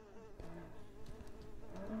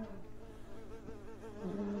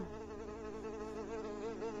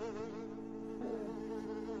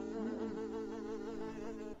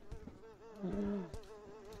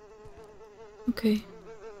 Okay.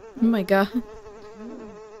 Oh my god.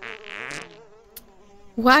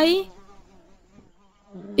 Why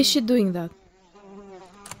is she doing that?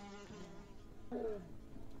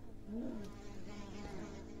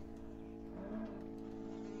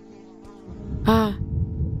 Ah.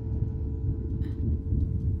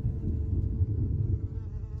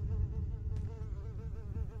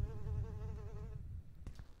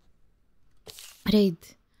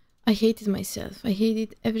 Right. I hated myself. I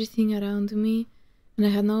hated everything around me, and I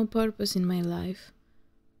had no purpose in my life.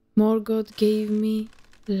 More God gave me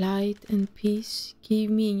light and peace, gave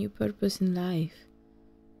me a new purpose in life.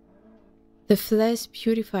 The flesh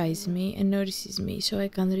purifies me and nourishes me so I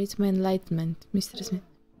can reach my enlightenment, Mr. Smith.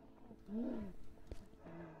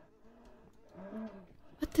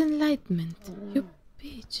 What enlightenment? You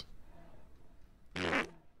bitch.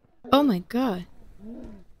 Oh my god.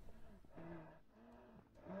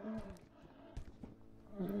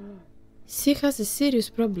 She has a serious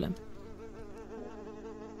problem.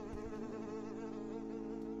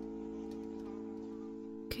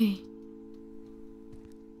 Okay.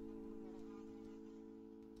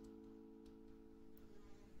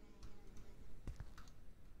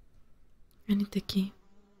 I need the key.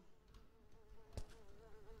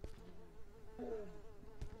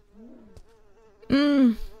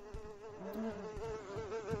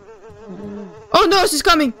 Oh no, she's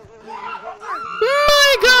coming!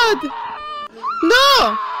 My god!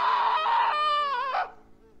 No!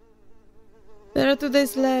 There are 2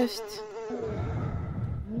 days left.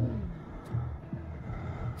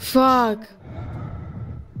 Fuck.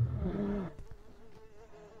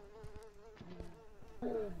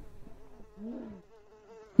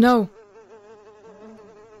 No.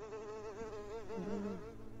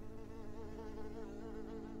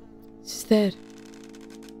 She's there.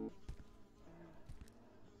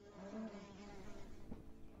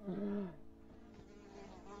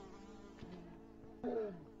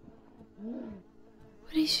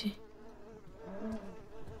 Where is she?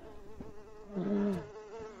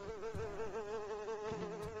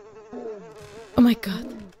 Oh my god.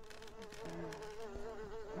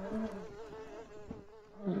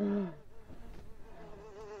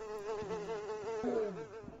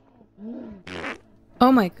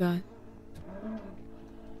 Oh my god.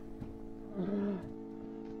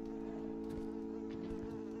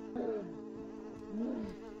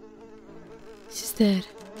 She's there.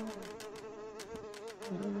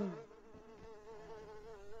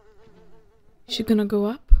 Is she gonna go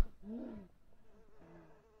up?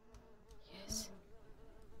 Yes.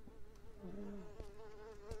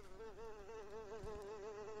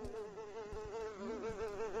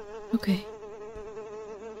 Okay.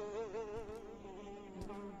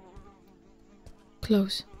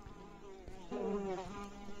 Close.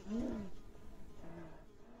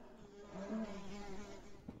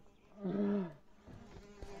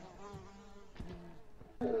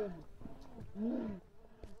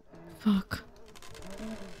 Fuck.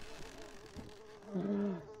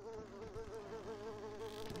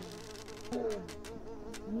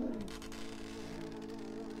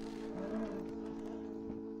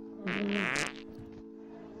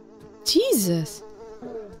 Jesus!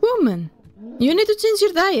 Woman! You need to change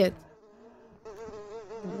your diet!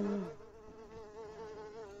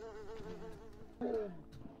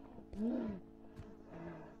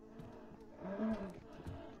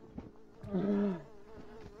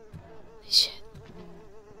 Shit.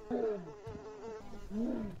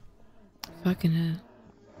 Fucking hell.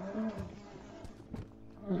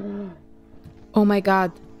 Oh my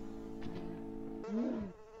god.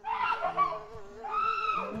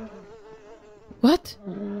 What?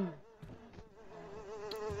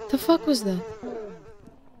 The fuck was that?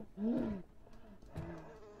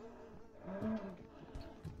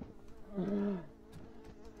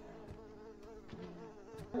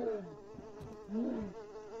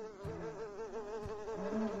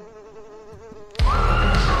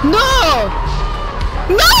 No!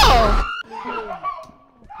 No!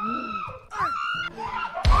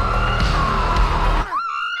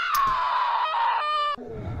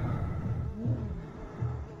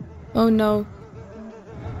 Oh no.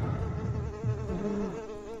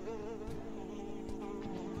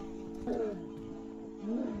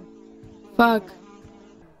 Fuck.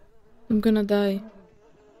 I'm gonna die.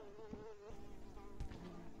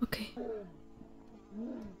 Okay.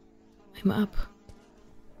 I'm up.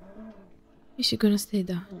 Is she gonna stay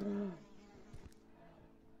down?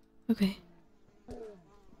 Okay.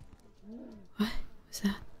 What was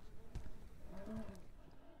that?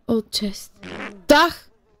 Old chest. Dach!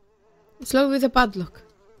 It's locked with a padlock.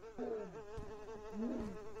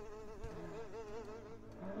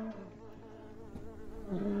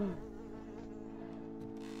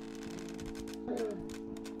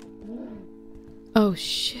 Oh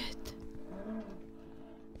shit.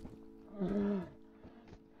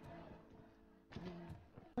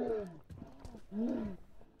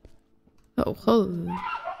 Oh, holy.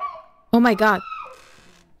 Oh my god.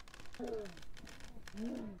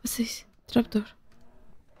 What's this? Trapdoor.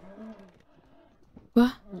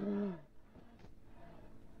 What?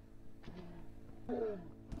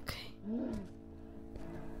 Okay.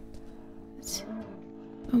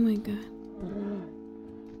 Oh my god.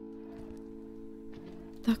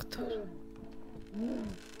 Doctor.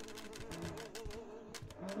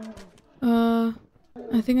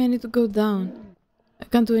 I think I need to go down. I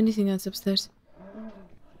can't do anything else upstairs.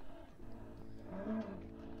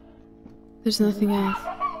 There's nothing else.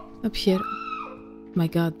 Up here. My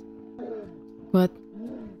god. What?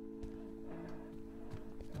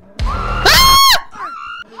 Ah!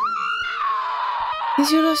 This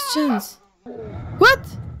is your last chance. What?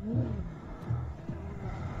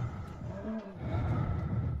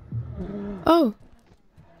 Oh.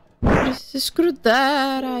 There's a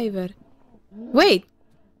screwdriver. Wait.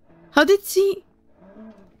 How did she...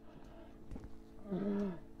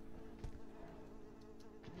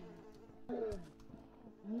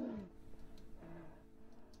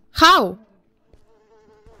 How?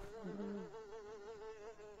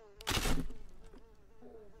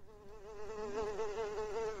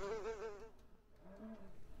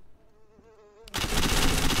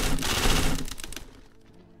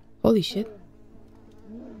 Holy shit.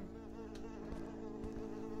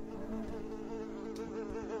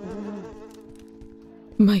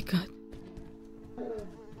 My god.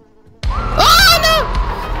 Oh no!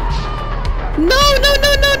 No, no,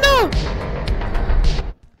 no, no, no!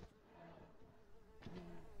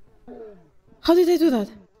 How did I do that?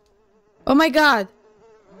 Oh my god.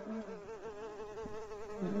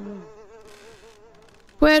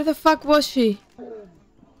 Where the fuck was she?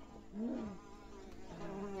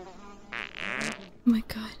 Oh my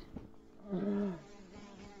god.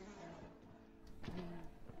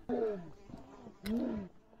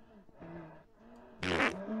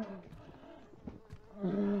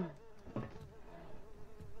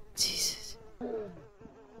 Jesus.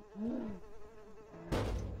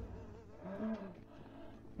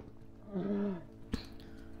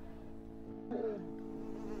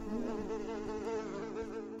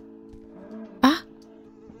 Ah?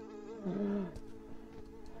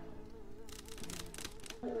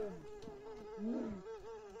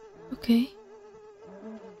 Okay.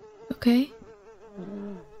 Okay.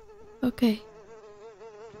 Okay.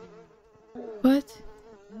 What?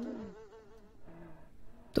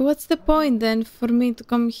 What's the point then for me to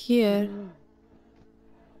come here?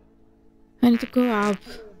 I need to go up.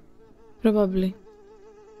 Probably.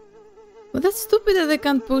 Well, that's stupid that I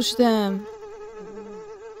can't push them.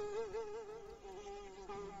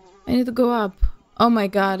 I need to go up. Oh my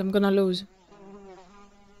god, I'm gonna lose.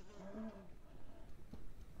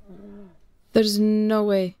 There's no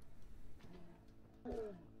way.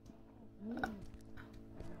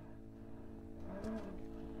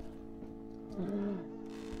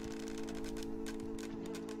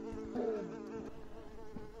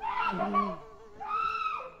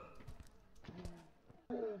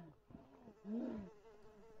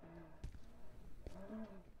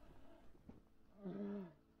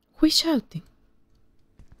 Who is shouting?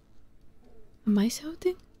 Am I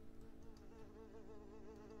shouting?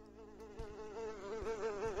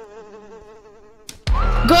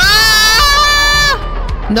 Go!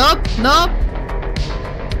 Nope, nope.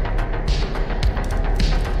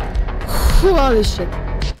 Holy shit.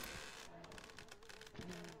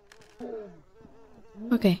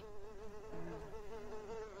 Okay.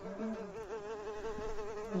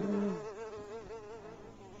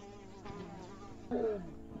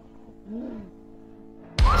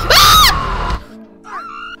 Ah!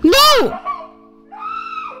 No!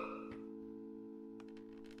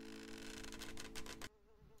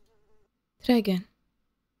 Try again.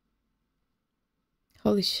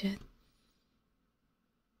 Holy shit.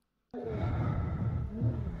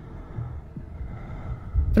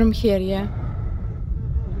 From here, yeah?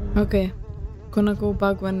 Okay. Gonna go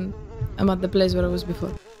back when I'm at the place where I was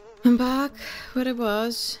before. I'm back where I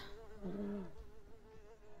was.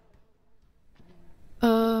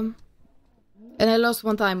 And I lost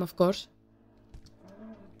one time, of course.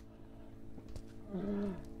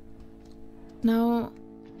 Now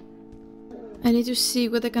I need to see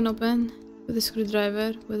what I can open with the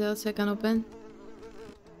screwdriver. What else I can open?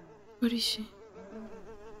 Where is she?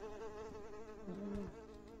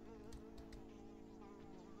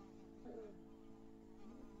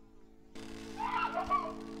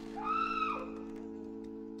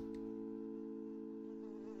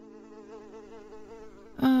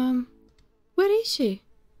 she?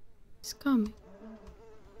 She's coming.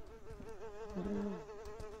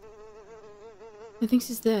 I think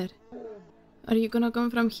she's there. Are you gonna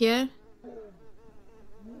come from here?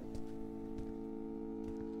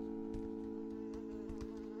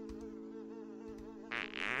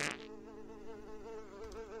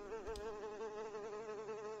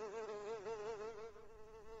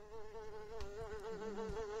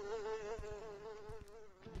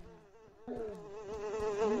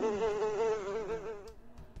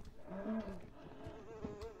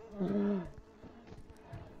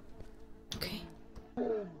 Okay.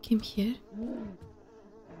 Came here.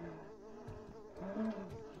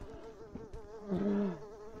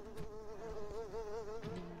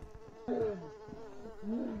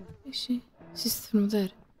 Is she? She's from there.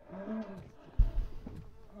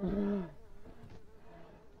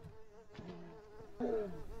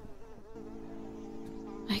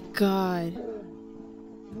 My God.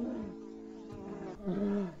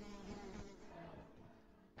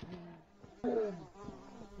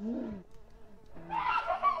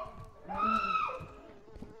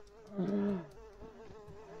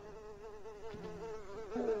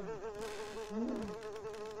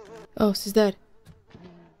 Oh, she's there.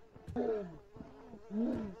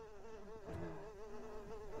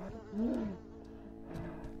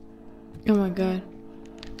 Oh my God.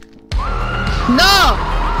 No!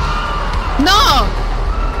 No!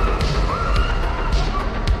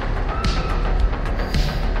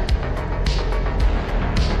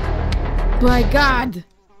 My God!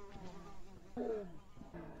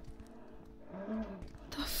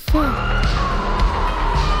 The fuck?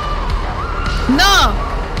 No!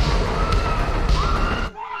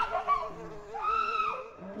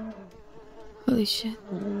 Holy shit.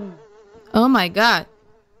 Oh my God.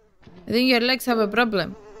 I think your legs have a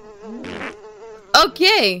problem.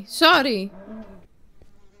 Okay, sorry.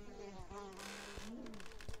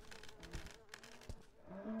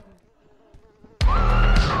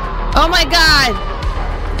 Oh my God!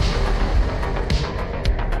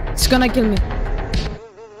 It's gonna kill me.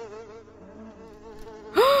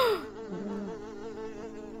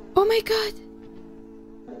 Oh my God!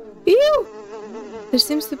 Ew! There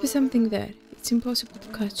seems to be something there. It's impossible to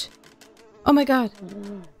catch. Oh my God!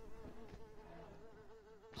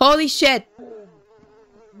 Holy shit!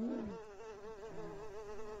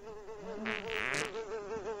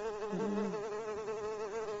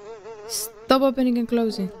 Stop opening and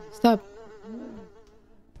closing. Stop.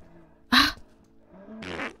 Ah!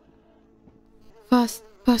 Fast,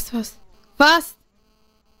 fast, fast. Fast!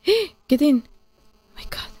 Get in. Oh my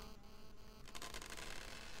God.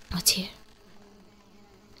 What's here?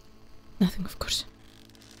 Nothing, of course.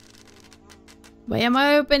 Why am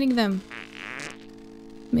I opening them?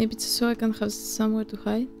 Maybe it's so I can have somewhere to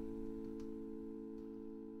hide.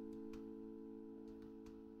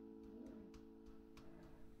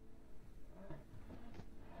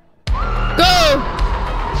 Go!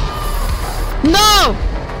 No!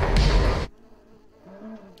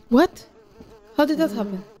 What? How did that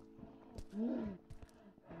happen?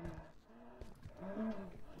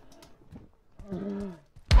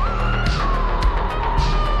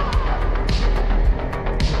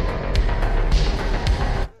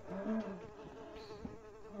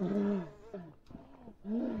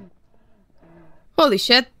 Holy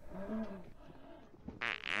shit.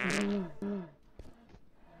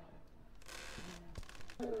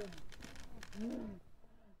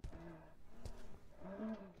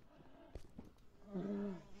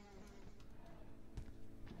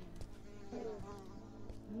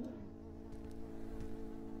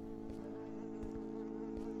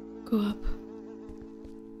 Go up.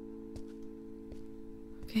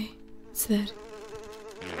 Okay, it's there.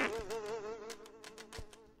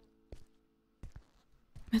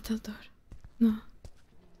 Metal door. No.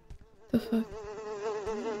 The fuck?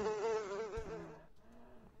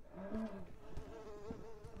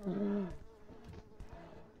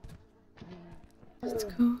 Let's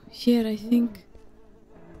go here, I think.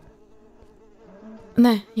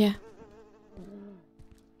 Nah, yeah.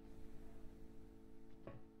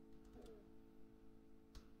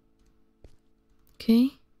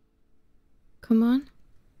 Okay. Come on.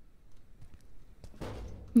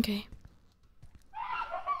 Okay.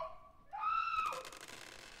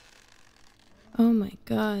 Oh my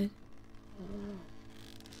God.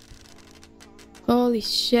 Holy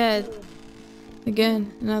shit.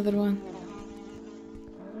 Again, another one.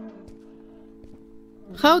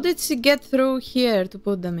 How did she get through here to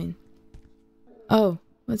put them in? Oh,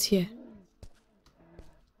 what's here?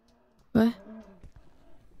 What?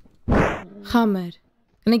 Hammer.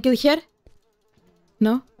 Can I kill here?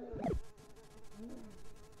 No?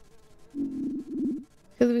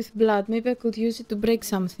 Filled with blood. Maybe I could use it to break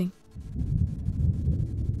something.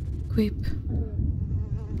 Equip.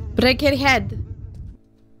 Break her head.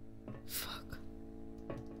 Fuck.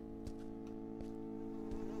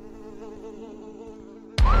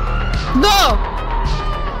 No!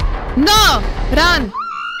 No! Run!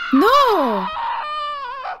 No!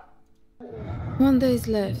 1 day is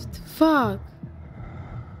left. Fuck.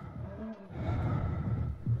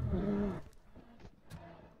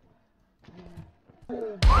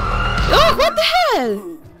 Oh, what the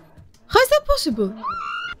hell? How is that possible?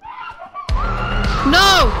 No!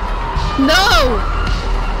 No!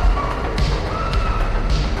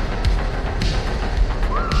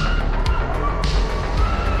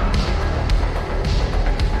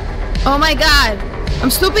 Oh my god!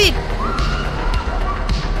 I'm stupid!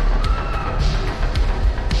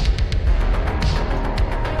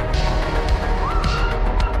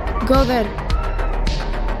 Go there.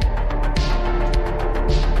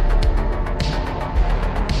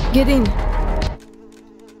 Get in.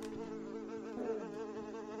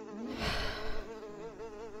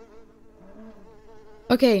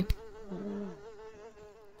 Okay.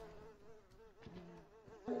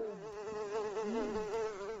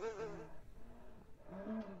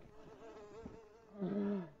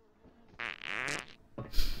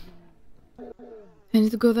 I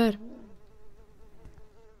need to go there.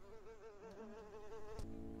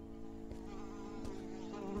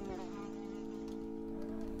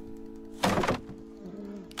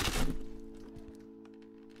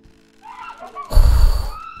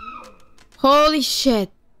 Holy shit.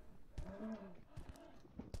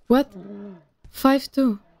 What?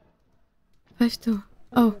 5-2. 5-2.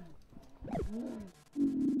 Oh.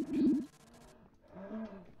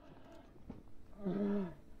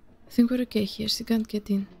 I think we're okay here. She can't get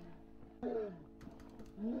in.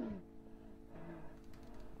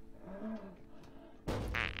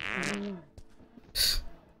 Pfft.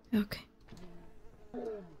 Okay.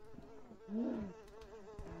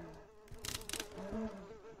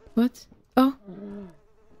 What? Oh.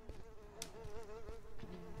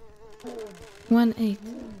 1-8.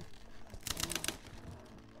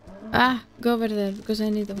 Ah, go over there because I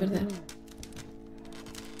need over there.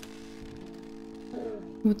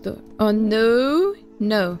 What door? Oh no,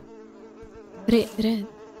 no. Read. Read.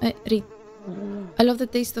 I love the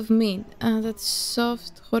taste of meat. That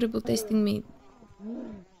soft, horrible tasting meat.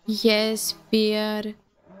 Yes, fear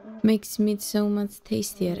makes meat so much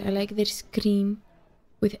tastier. I like their scream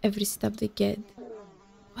with every stab they get.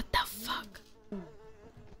 What the fuck?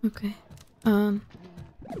 Okay.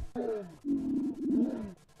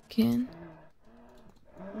 Can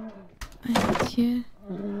I hit here?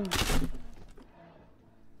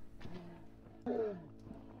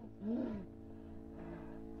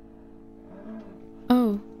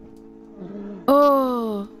 Oh.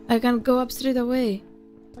 Oh, I can go up straight away.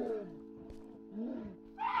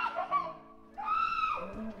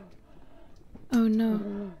 Oh no.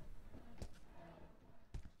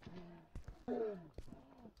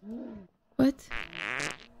 What?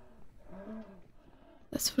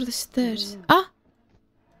 That's for the stairs. Ah!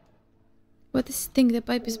 What is this thing? The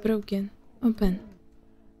pipe is broken. Open.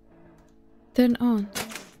 Turn on.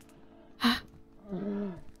 Ah!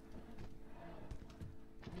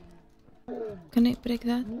 Can I break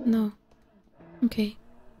that? No. Okay.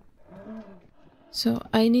 So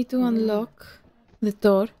I need to unlock the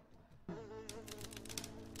door.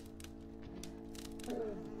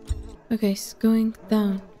 Okay, it's going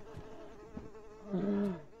down.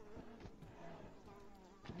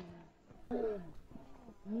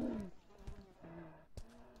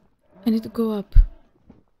 I need to go up.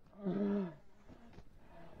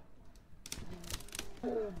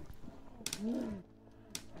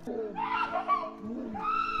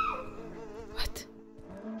 What?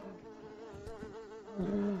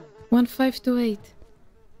 1528.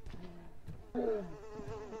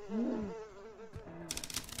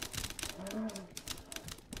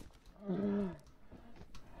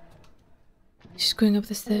 She's going up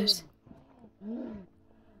the stairs.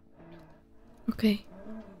 Okay.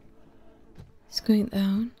 It's going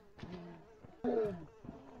down.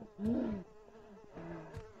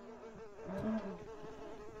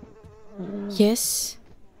 Yes.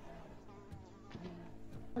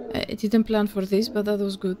 I didn't plan for this, but that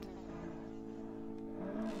was good.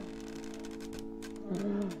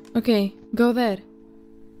 Okay, go there.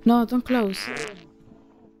 No, don't close.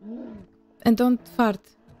 And don't fart.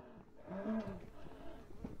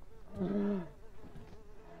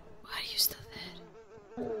 Why are you still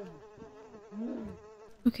there?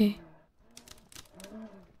 Okay.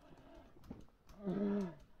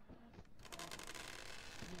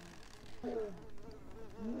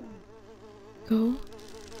 Go.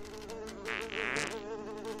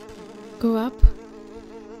 Go up.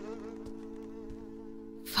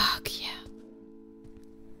 Fuck yeah.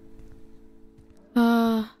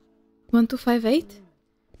 1258?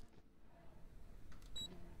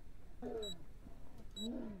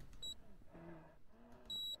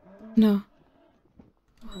 No.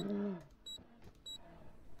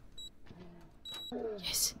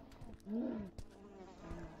 Yes.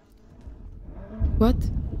 What?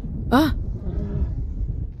 Ah!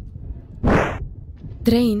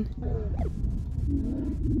 Drain.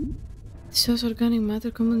 This shows organic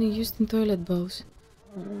matter commonly used in toilet bowls.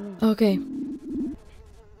 Okay.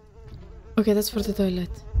 Okay, that's for the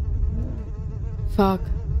toilet. Fuck.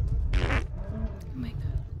 Oh my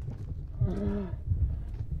god.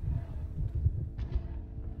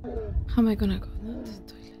 How am I gonna go down to the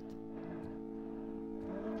toilet?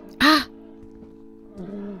 Ah!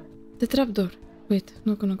 The trapdoor. Wait, I'm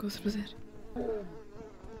not gonna go through there.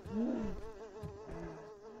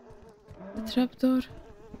 The trapdoor.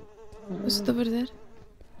 Was it over there?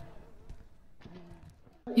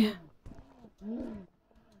 Yeah.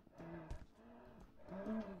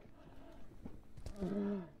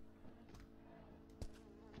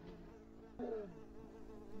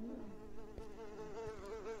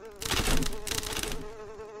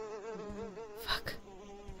 Fuck.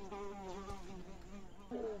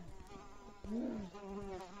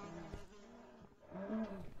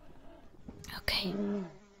 Okay.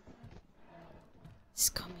 It's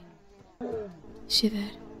coming. Is she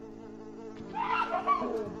there?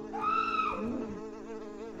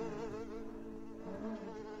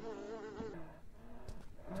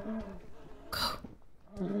 Go.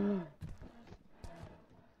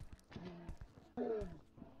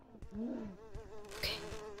 Okay.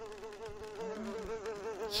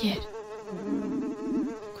 Here.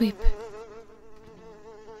 Quip.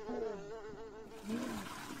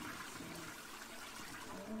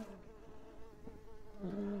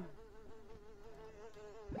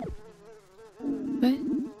 What?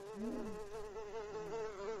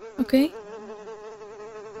 Okay.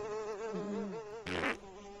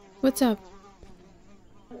 What's up?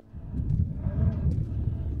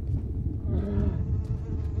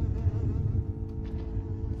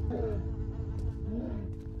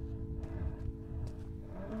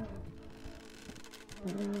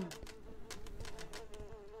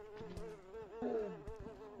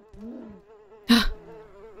 Ah.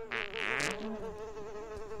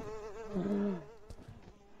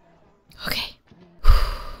 Okay.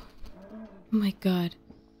 Oh my god.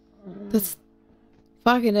 That's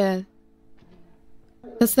fucking hell.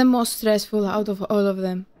 That's the most stressful out of all of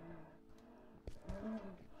them.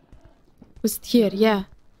 Was it here? Yeah.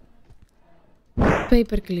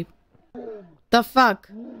 Paperclip. The fuck?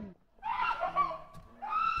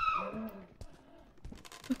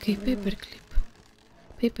 Okay, paperclip.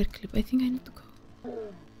 Paperclip. I think I need to go.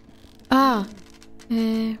 Ah!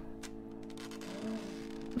 We're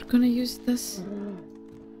gonna use this.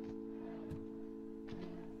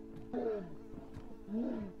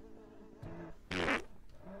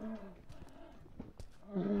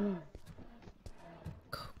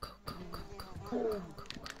 Go, go, go, go, go, go, go, go,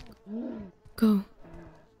 go. Go.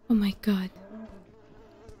 Oh my god.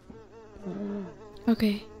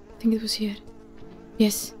 Okay, I think it was here.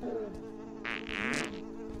 Yes.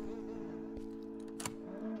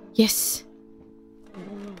 Yes.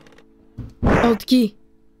 Oh, the key.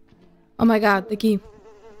 Oh my god, the key.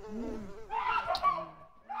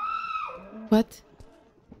 What?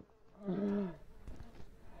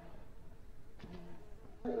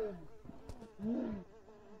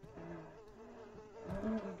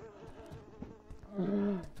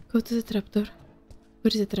 Go to the trapdoor.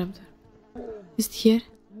 Where is the trapdoor? Is it here?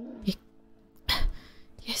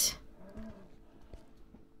 Yes.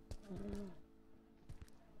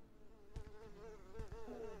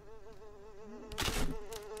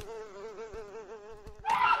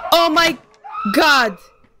 Oh my god!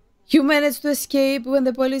 You managed to escape. When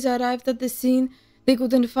the police arrived at the scene, they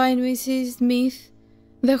couldn't find Mrs. Smith.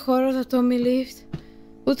 The horror that Tommy lived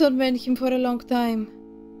would torment him for a long time.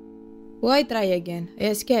 Why try again? I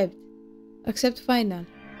escaped. Accept final.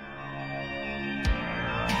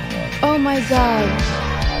 Oh my god.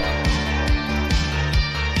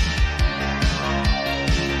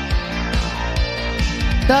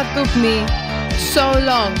 That took me so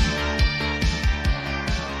long.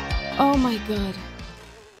 Oh my god.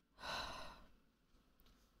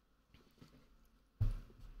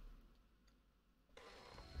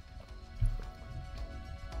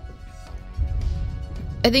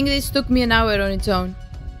 I think this took me an hour on its own.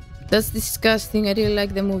 That's disgusting. I really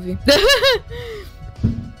like the movie.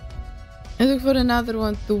 I look for another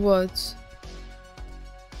one to watch.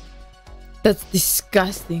 That's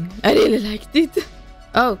disgusting. I really liked it.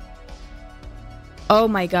 Oh. Oh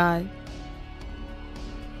my god.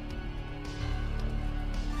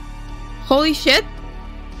 Holy shit.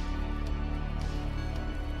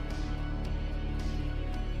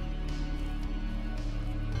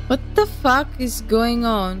 What the fuck is going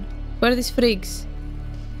on? Where are these freaks?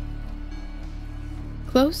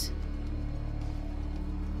 Close?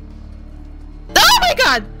 Oh my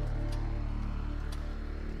god!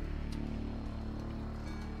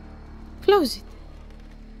 Close it.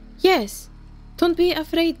 Yes. Don't be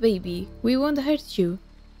afraid, baby. We won't hurt you.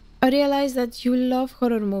 I realize that you love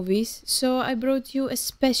horror movies, so I brought you a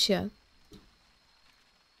special.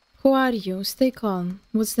 Who are you? Stay calm.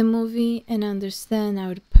 Watch the movie and understand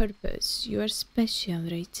our purpose. You are special,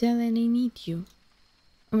 Rachel, and I need you.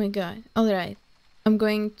 Oh my god. Alright. I'm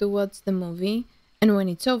going to watch the movie, and when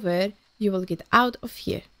it's over, you will get out of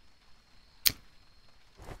here.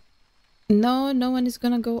 No, no one is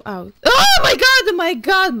gonna go out. Oh my god! Oh my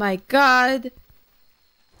god! My god!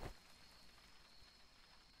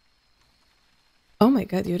 Oh my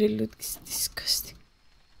god, you really look disgusting.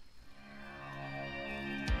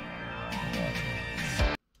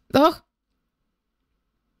 Oh!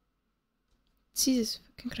 Jesus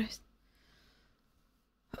fucking Christ.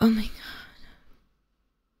 Oh my god.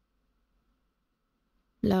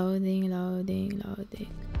 Loading, loading,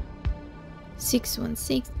 loading.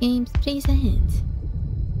 616 Games present.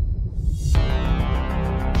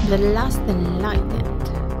 The Last Enlightened.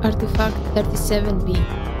 Artifact 37B.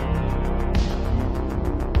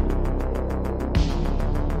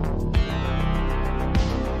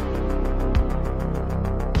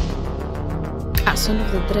 Ah, Son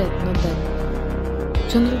of the Dread, not that.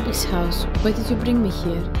 John Rubik's house. Why did you bring me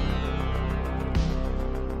here?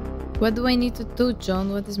 What do I need to do,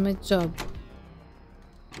 John? What is my job?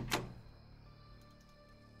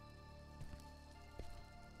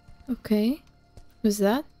 Okay. What's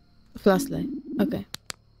that? A flashlight. Okay.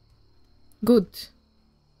 Good.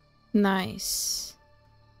 Nice.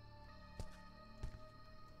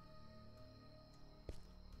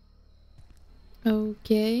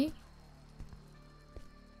 Okay.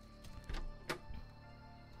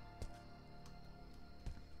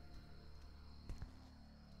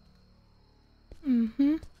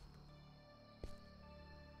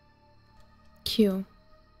 Q.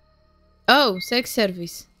 Oh, sex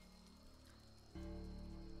service.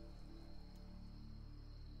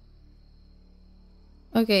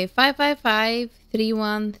 Okay,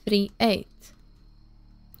 555-3138.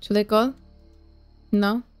 Should I call?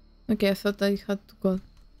 No? Okay, I thought I had to call.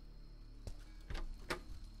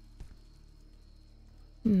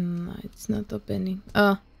 No, it's not opening.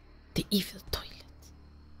 Oh, the evil toilet.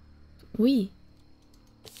 Oui.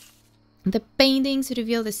 The paintings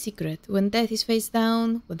reveal the secret. When death is face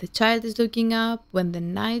down, when the child is looking up, when the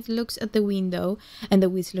knight looks at the window, and the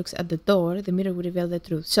witch looks at the door, the mirror will reveal the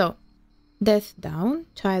truth. So, death down,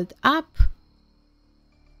 child up,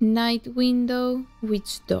 knight window,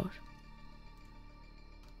 witch door.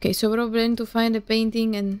 Okay, so we're going to find a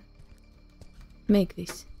painting and make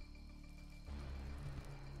this.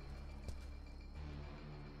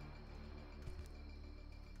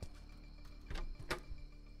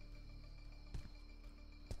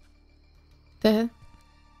 The hell?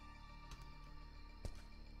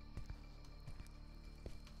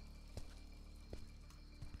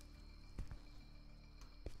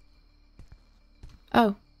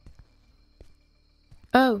 Oh.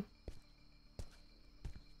 Oh.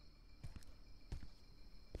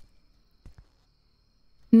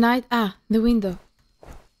 Night. Ah, the window.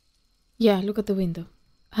 Yeah, look at the window.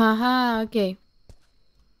 Haha, okay.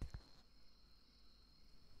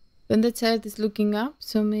 When the child is looking up,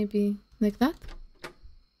 so maybe like that?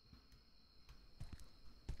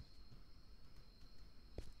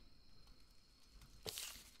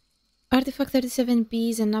 Artifact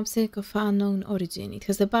 37B is an object of unknown origin. It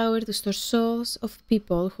has the power to store souls of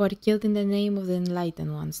people who are killed in the name of the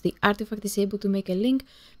Enlightened Ones. The artifact is able to make a link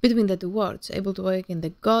between the two worlds, able to awaken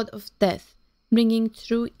the god of death, bringing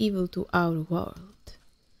true evil to our world.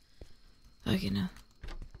 Okay, now.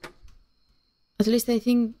 At least I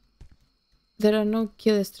think there are no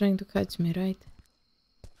killers trying to catch me, right?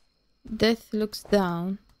 Death looks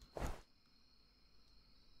down.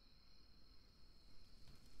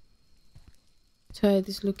 Child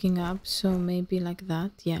is looking up, so maybe like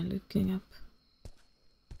that. Yeah, looking up.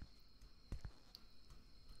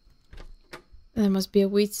 There must be a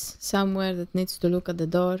witch somewhere that needs to look at the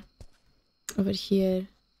door. Over here.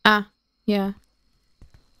 Ah, yeah.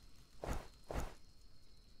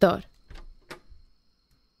 Door.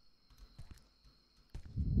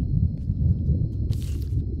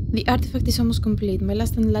 The artifact is almost complete. My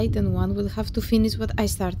last enlightened one will have to finish what I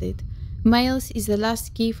started. Miles is the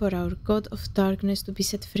last key for our god of darkness to be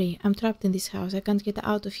set free. I'm trapped in this house. I can't get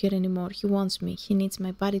out of here anymore. He wants me. He needs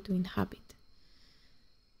my body to inhabit.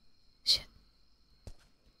 Shit.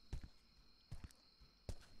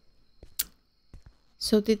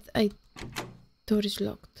 So door is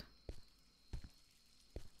locked.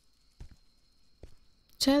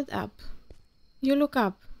 Child up. You look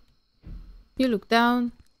up. You look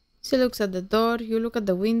down. She looks at the door. You look at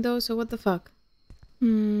the window. So what the fuck?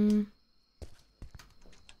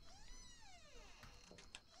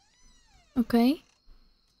 Okay.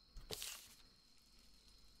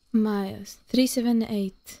 Miles.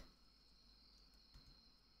 378.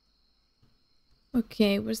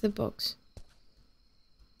 Okay, where's the box?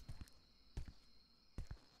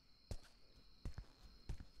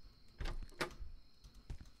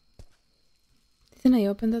 Didn't I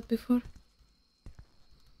open that before?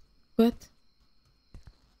 What?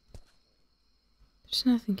 There's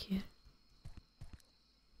nothing here.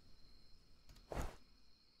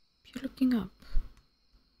 You're looking up.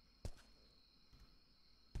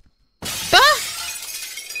 Ah!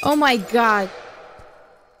 Oh my god!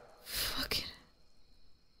 Fuck it.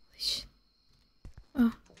 Holy shit.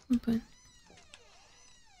 Oh, open.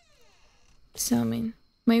 Summon.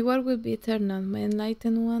 My war will be eternal. My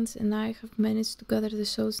enlightened ones and I have managed to gather the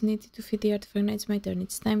souls needed to feed the artifact. Now it's my turn.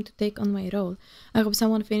 It's time to take on my role. I hope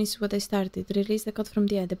someone finishes what I started. Release the code from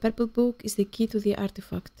the end. The purple book is the key to the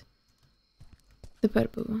artifact. The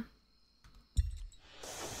purple one.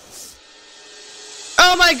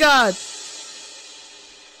 Oh my god!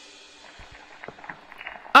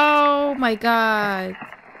 Oh my god!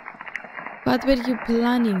 What were you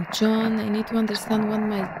planning, John? I need to understand what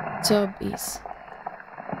my job is.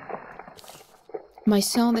 My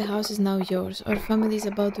son, the house is now yours. Our family is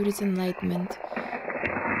about to reach enlightenment.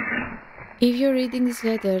 If you're reading this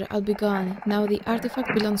letter, I'll be gone. Now the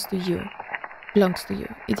artifact belongs to you.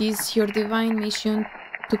 It is your divine mission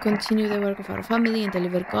to continue the work of our family and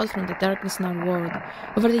deliver God from the darkness in our world.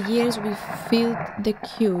 Over the years, we've filled the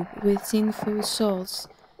cube with sinful souls.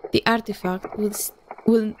 The artifact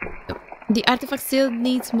still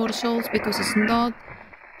needs more souls because it's not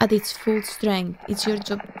at its full strength. It's your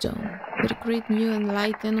job, John. Recruit new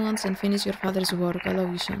enlightened ones and finish your father's work. I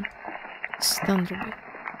love you, son. Stand, Ruby.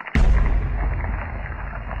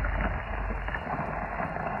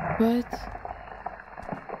 What?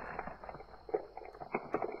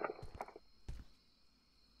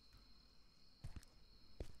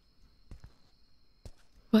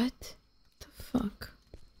 What the fuck?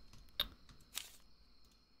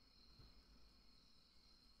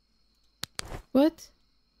 What?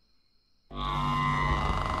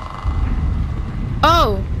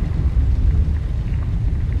 Oh!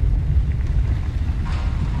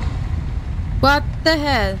 What the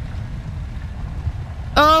hell?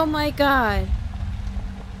 Oh my god!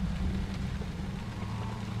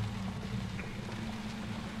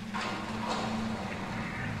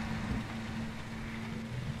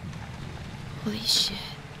 Holy shit.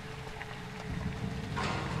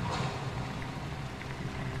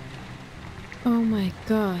 Oh my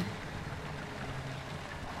god.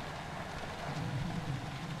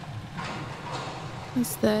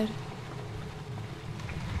 What's that?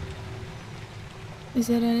 Is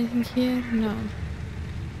there anything here? No.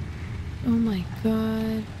 Oh my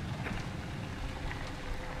god.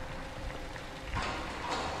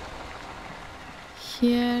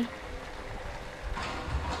 Here.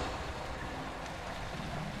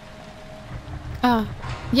 Ah,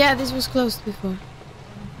 yeah, this was closed before.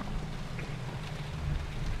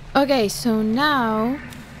 Okay, so now,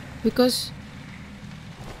 because...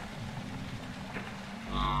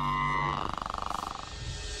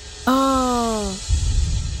 Oh!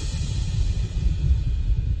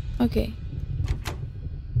 Okay.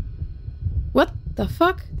 What the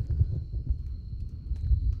fuck?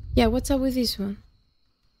 Yeah, what's up with this one?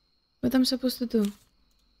 What am I supposed to do?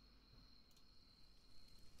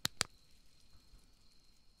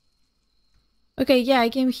 Okay, yeah, I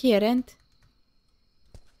came here and...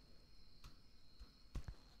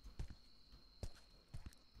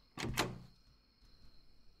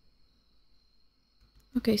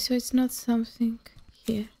 Okay, so it's not something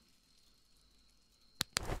here.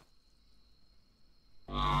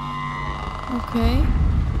 Okay.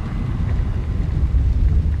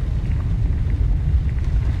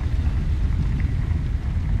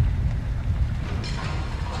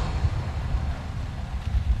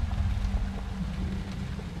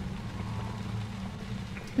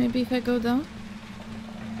 Maybe if I go down?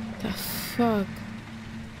 The fuck?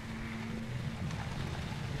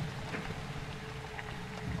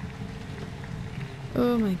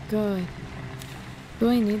 Oh my god. Do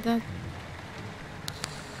I need that?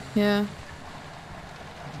 Yeah.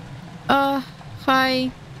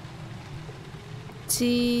 Hi.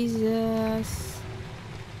 Jesus.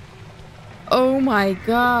 Oh my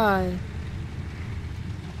god.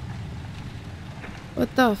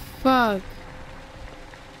 What the fuck?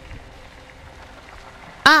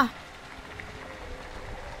 Ah!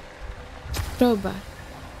 Crowbar.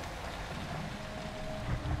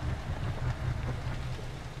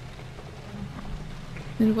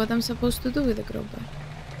 And what I'm supposed to do with the crowbar?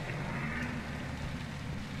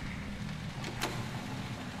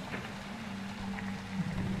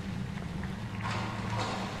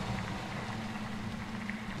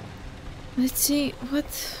 Let's see,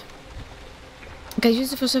 what... I can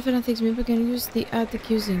use it for several things, maybe I can use the attic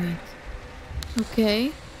using it.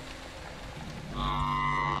 Okay.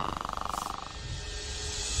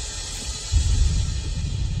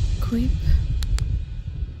 Equip.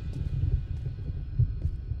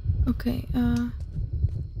 Okay,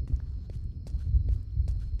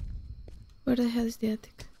 where the hell is the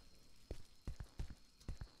attic?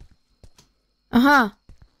 Aha!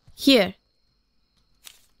 Here.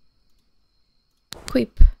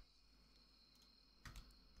 Equip.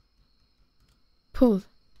 Pull.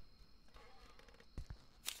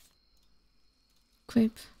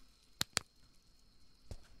 Equip.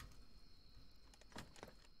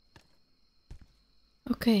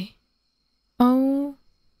 Okay. Oh.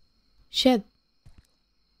 Shit.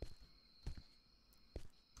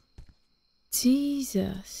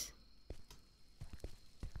 Jesus.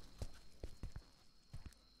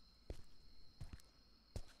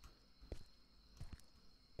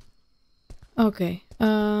 Okay.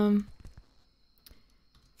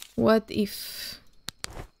 What if...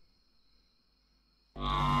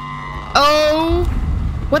 Oh!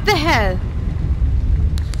 What the hell?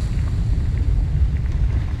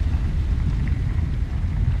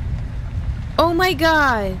 Oh my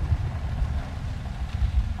god!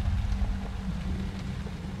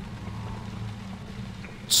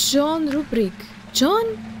 John Rubrick. John?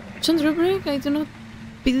 John Rubrick? I do not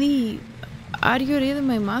believe. Are you really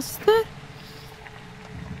my master?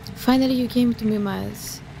 Finally you came to me,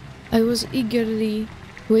 Miles. I was eagerly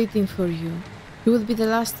waiting for you. You will be the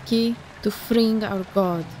last key to freeing our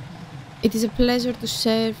god. It is a pleasure to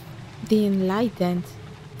serve the enlightened.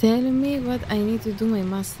 Tell me what I need to do, my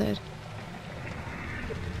master.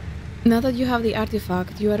 Now that you have the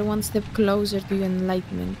artifact, you are one step closer to your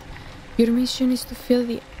enlightenment. Your mission is to fill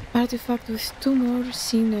the artifact with 2 more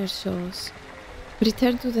sinner souls.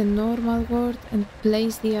 Return to the normal world and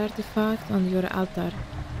place the artifact on your altar.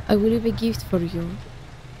 I will leave a gift for you.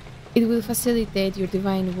 It will facilitate your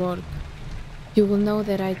divine work. You will know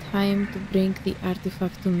the right time to bring the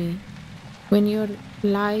artifact to me. When your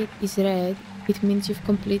light is red, it means you've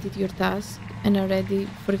completed your task and are ready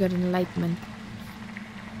for your enlightenment.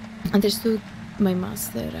 Understood, my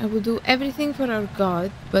master. I will do everything for our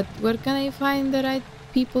god, but where can I find the right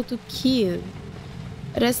people to kill?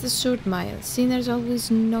 Rest assured, Miles. Sinners always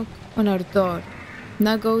knock on our door.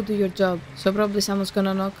 Now go do your job. So probably someone's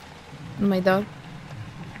gonna knock on my door.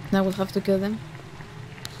 Now we'll have to kill them.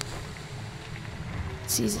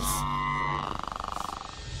 Jesus.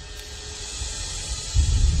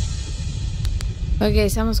 Okay,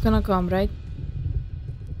 someone's gonna come, right?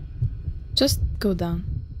 Just go down.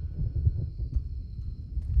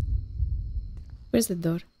 Where's the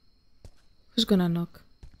door? Who's gonna knock?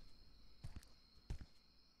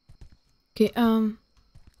 Okay,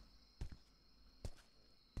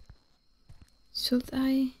 should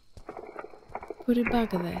I put it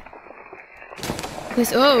back there?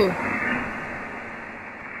 Please, oh!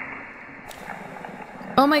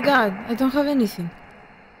 Oh my god, I don't have anything.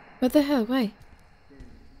 What the hell, why?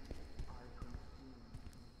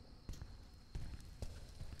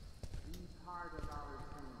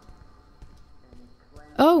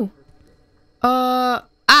 Oh!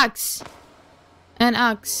 Axe! An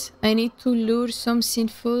axe. I need to lure some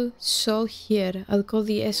sinful soul here. I'll call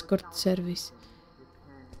the escort service.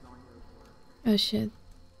 Oh shit.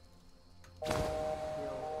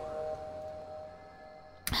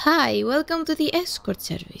 Hi, welcome to the escort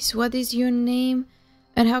service. What is your name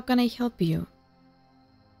and how can I help you?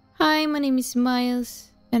 Hi, my name is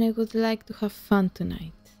Miles and I would like to have fun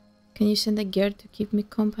tonight. Can you send a girl to keep me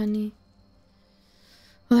company?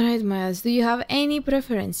 Alright, Miles, do you have any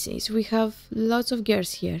preferences? We have lots of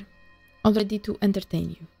girls here, all ready to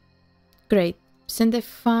entertain you. Great, send a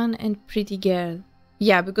fun and pretty girl.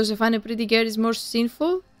 Yeah, because a fun and pretty girl is more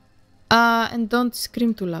sinful. And don't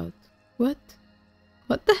scream too loud. What?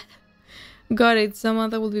 What the? Got it,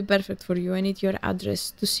 Samantha will be perfect for you. I need your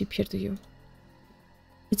address to ship here to you.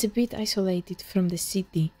 It's a bit isolated from the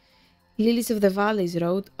city. Lilies of the Valleys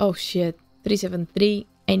Road. Oh shit. 373.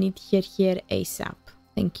 I need here ASAP.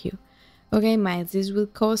 Thank you. Okay, Miles, this will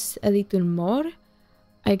cost a little more.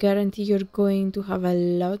 I guarantee you're going to have a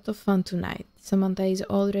lot of fun tonight. Samantha is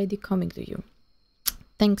already coming to you.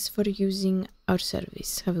 Thanks for using our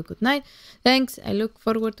service. Have a good night. Thanks. I look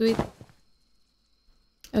forward to it.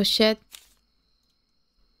 Oh shit.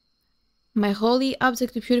 My holy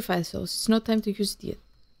object to purify souls. It's not time to use it yet.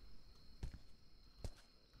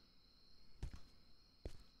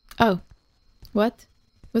 Oh. What?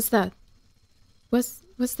 What's that? What's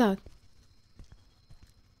that?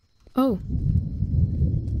 Oh.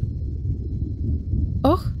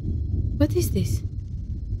 Oh? What is this?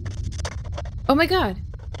 Oh my god.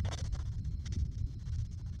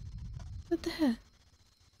 What the hell?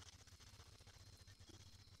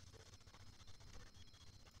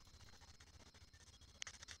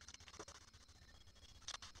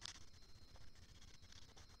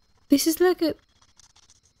 This is like a...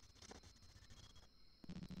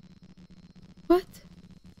 What?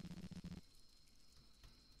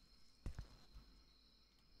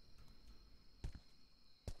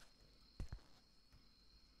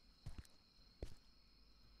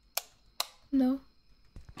 No.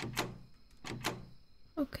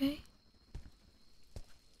 Okay.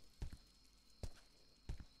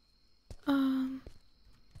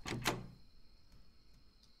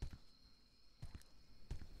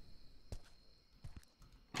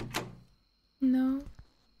 No.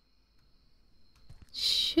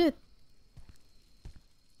 Shit.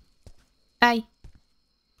 Bye.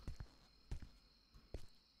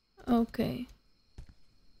 Okay.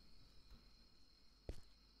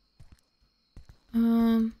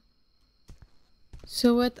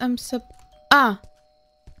 So what I'm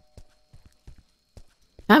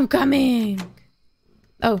I'm coming!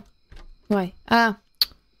 Oh. Why?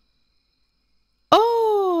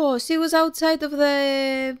 Oh! She was outside of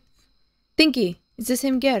the... thingy. It's the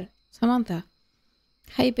same girl. Samantha.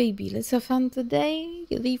 Hi baby, let's have fun today.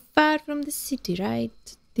 You live far from the city,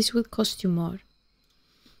 right? This will cost you more.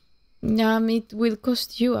 It will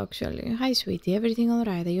cost you actually. Hi sweetie, everything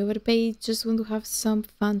alright? I overpaid, just want to have some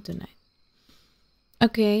fun tonight.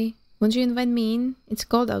 Okay, won't you invite me in? It's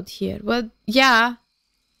cold out here. Well, yeah.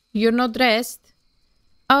 You're not dressed.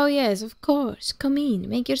 Oh yes, of course. Come in,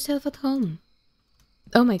 make yourself at home.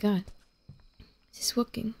 Oh my god. She's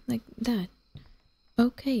walking like that.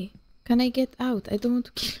 Okay. Can I get out? I don't want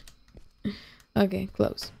to kill. Okay,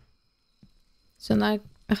 close. So now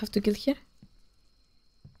I have to kill here?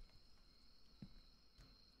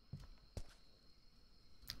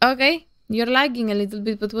 Okay, you're lagging a little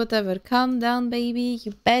bit, but whatever. Calm down, baby.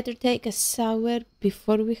 You better take a shower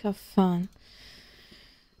before we have fun.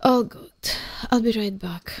 Oh, good. I'll be right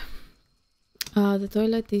back. The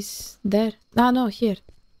toilet is there. Ah, no, here.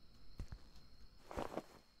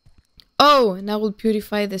 Oh, and I will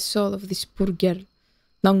purify the soul of this poor girl.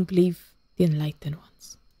 Long live the enlightened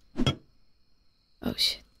ones. Oh,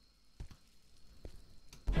 shit.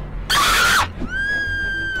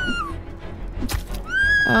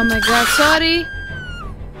 Oh my god, sorry!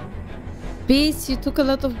 Bitch, you took a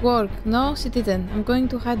lot of work. No, she didn't. I'm going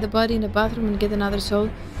to hide the body in the bathroom and get another soul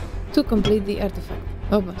to complete the artifact.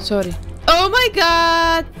 Oh, sorry. Oh my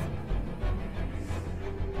god!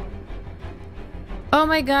 Oh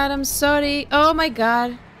my god, I'm sorry. Oh my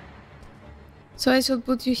god. So I should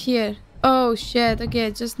put you here. Oh shit, okay,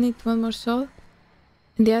 I just need one more soul.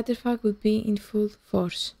 And the artifact will be in full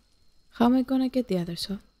force. How am I gonna get the other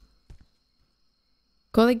soul?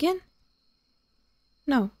 Call again?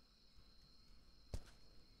 No.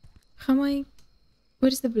 How am I...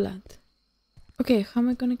 Where is the blood? Okay, how am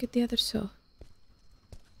I gonna get the other soul?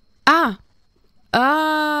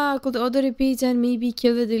 I could order a pizza and maybe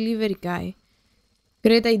kill the delivery guy.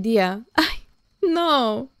 Great idea.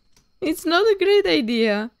 No, it's not a great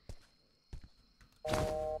idea.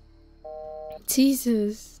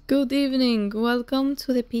 Jesus, good evening. Welcome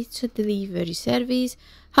to the pizza delivery service.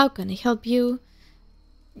 How can I help you?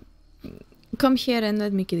 Come here and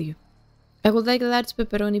let me kill you. I would like a large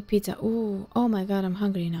pepperoni pizza. Ooh, oh my god, I'm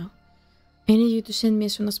hungry now. I need you to send me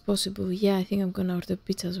as soon as possible. Yeah, I think I'm gonna order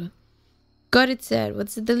pizza as well. Got it, sir.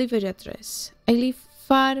 What's the delivery address? I live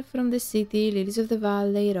far from the city, Lilies of the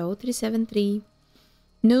Valley, Road 373.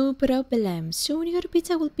 No problem. Soon your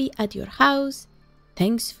pizza will be at your house.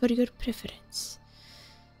 Thanks for your preference.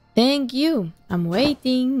 Thank you. I'm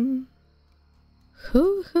waiting.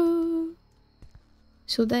 Hoo hoo.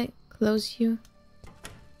 Should I close you?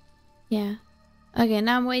 Yeah. Okay,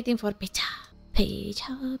 now I'm waiting for pizza.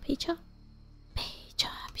 Pizza, pizza. Pizza,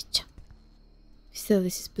 pizza. Still,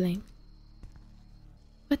 this is blame.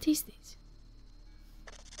 What is this?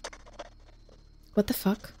 What the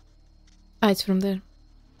fuck? Ah, it's from there.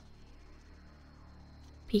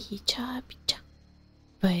 Pizza, pizza.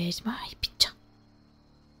 Where's my pizza?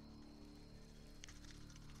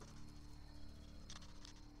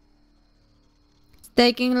 It's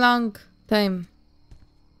taking long time.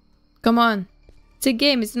 Come on. It's a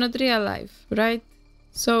game, it's not real life, right?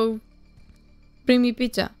 So, bring me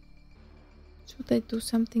pizza. Should I do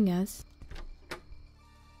something else?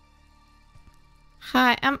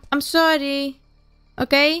 Hi, I'm sorry.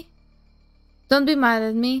 Okay? Don't be mad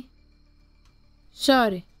at me.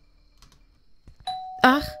 Sorry.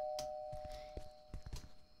 Ah.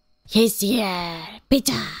 He's here.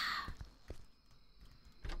 Pizza.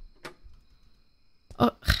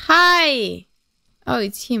 Oh, hi. Oh,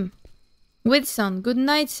 it's him. Wilson, good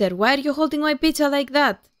night, sir. Why are you holding my pizza like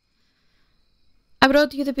that? I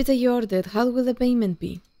brought you the pizza you ordered. How will the payment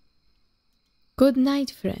be? Good night,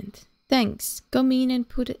 friend. Thanks. Come in and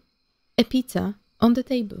put a pizza on the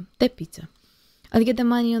table. The pizza. I'll get the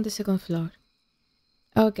money on the second floor.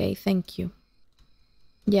 Okay, thank you.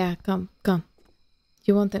 Yeah, come.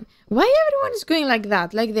 You want them? Why everyone is going like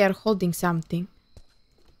that? Like they are holding something.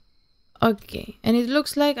 Okay, and it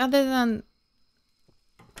looks like other than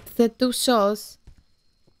the two souls,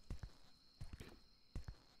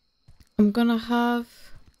 I'm gonna have...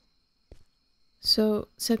 So,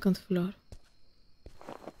 second floor.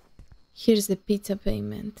 Here's the pizza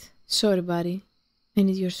payment. Sorry, buddy. I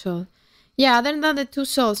need your soul. Yeah, other than the two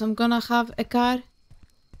souls, I'm gonna have a car.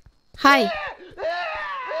 Hi.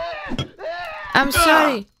 I'm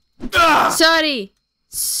sorry.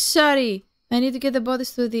 Sorry. I need to get the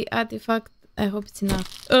bodies to the artifact. I hope it's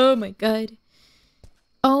enough. Oh my god.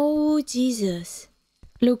 Oh, Jesus.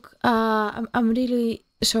 Look, I'm really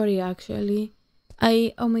sorry, actually.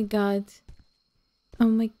 Oh my god. Oh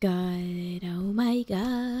my god. Oh my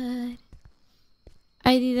god.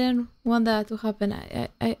 I didn't want that to happen.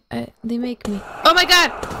 They make me. Oh my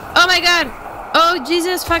god! Oh my god! Oh,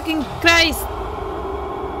 Jesus fucking Christ!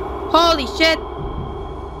 Holy shit!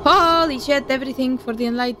 Holy shit, everything for the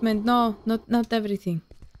enlightenment. No, not everything.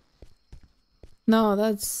 No,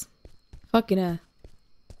 that's fucking hell.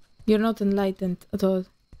 You're not enlightened at all.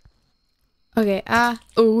 Okay,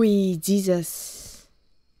 oh, Jesus.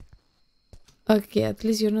 Okay, at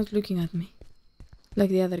least you're not looking at me. Like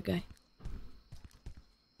the other guy.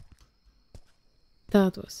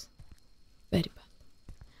 That was very bad.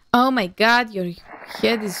 Oh my god, your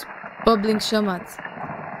head is bubbling so much.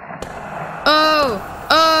 Oh!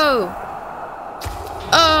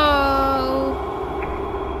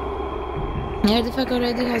 The artifact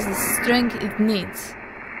already has the strength it needs.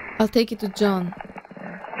 I'll take it to John.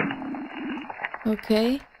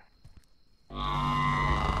 Okay.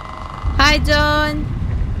 Hi, John!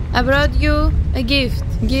 I brought you a gift.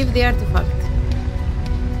 Give the artifact.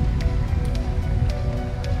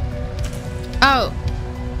 Oh!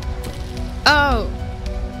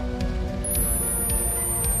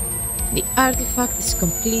 The artifact is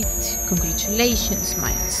complete. Congratulations,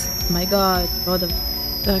 my god. God of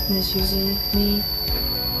darkness using me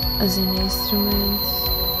as an instrument.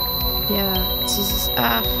 Yeah, Jesus.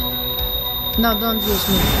 No, don't use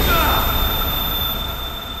me.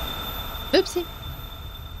 Oopsie.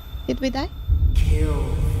 Did we die? Kill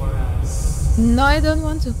for us. No, I don't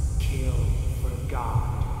want to. Kill for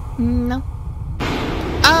God. No.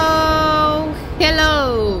 Oh,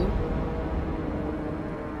 hello.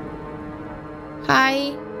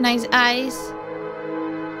 Hi, nice eyes.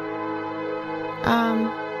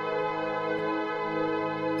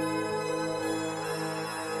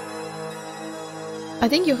 I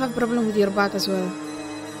think you have problem with your back as well.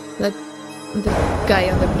 Like the guy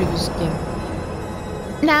on the previous game.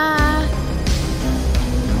 Nah.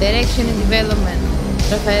 Direction and development.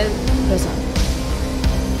 Rafael present.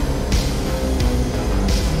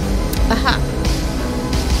 Aha.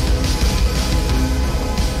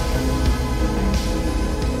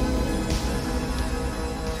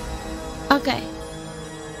 Okay.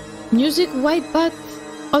 Music, white bat,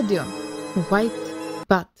 audio. White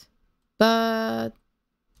bat. But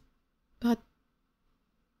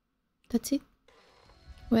that's it.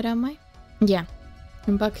 Where am I? Yeah,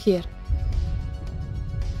 I'm back here.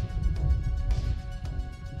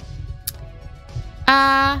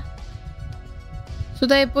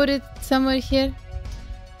 Should I put it somewhere here?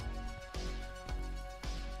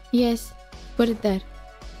 Yes, put it there.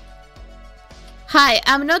 Hi,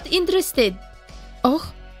 I'm not interested.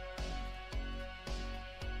 Oh.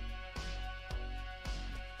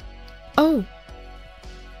 Oh,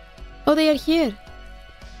 they are here.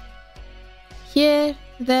 Here,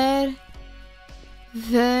 there.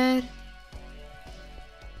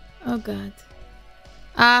 Oh god.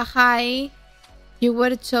 Hi. You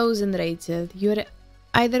were chosen, Rachel. You're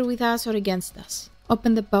either with us or against us.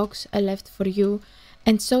 Open the box I left for you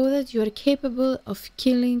and show that you are capable of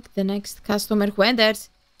killing the next customer who enters.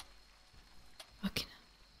 Okay.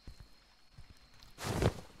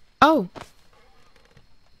 Oh.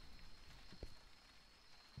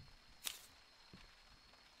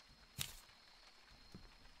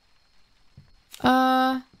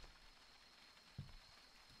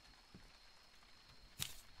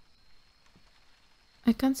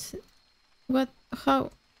 I can't see. What?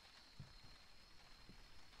 How?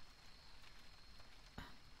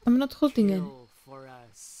 I'm not holding it. Kill for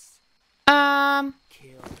us.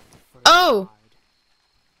 Kill for Oh! God.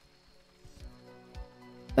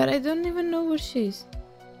 But I don't even know where she is.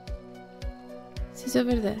 She's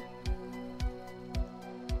over there.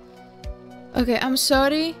 Okay, I'm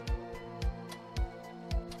sorry.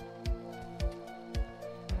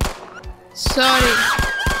 Sorry.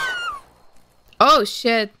 Oh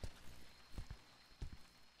shit.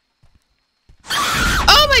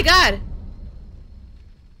 Oh my god!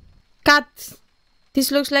 Cut. This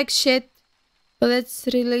looks like shit. But let's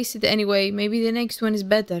release it anyway. Maybe the next one is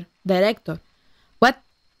better. Director. What?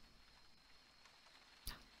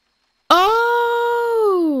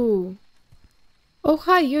 Oh! Oh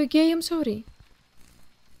hi, you're gay, I'm sorry.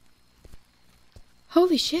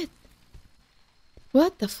 Holy shit.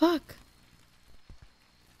 What the fuck?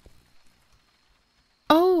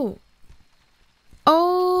 Oh!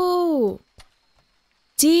 Oh!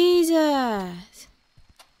 Jesus!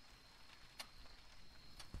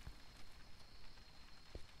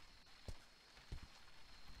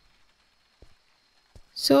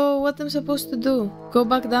 So, what I'm supposed to do? Go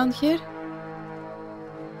back down here?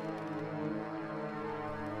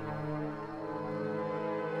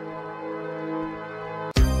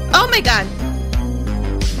 Oh my god!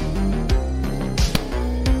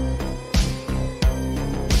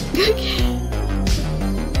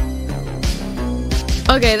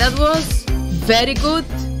 Okay, that was very good.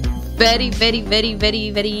 Very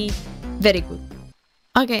good.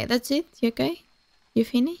 Okay, that's it. You okay? You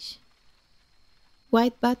finish?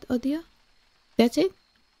 White bat audio? That's it?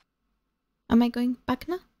 Am I going back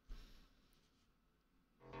now?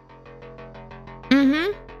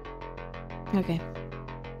 Okay.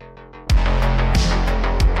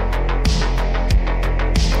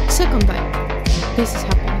 Second time. This is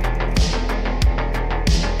happening.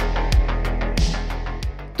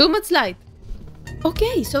 Too much light.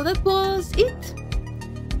 Okay, so that was it.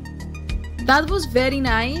 That was very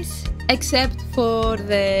nice, except for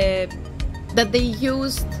that they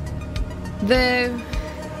used the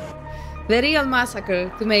real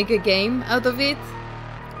massacre to make a game out of it.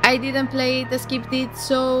 I didn't play it, I skipped it,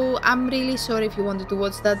 so I'm really sorry if you wanted to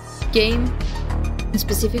watch that game, a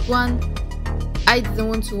specific one. I didn't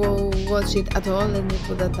want to watch it at all. Let me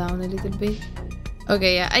put that down a little bit.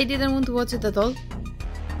 Okay, yeah, I didn't want to watch it at all.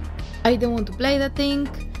 I don't want to play that thing.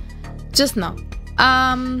 Just now.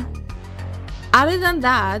 Other than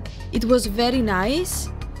that, it was very nice.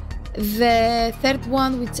 The third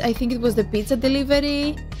one, which I think it was the pizza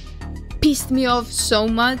delivery, pissed me off so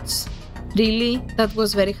much. Really, that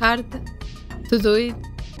was very hard to do it.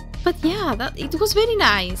 But yeah, it was very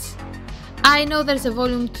nice. I know there's a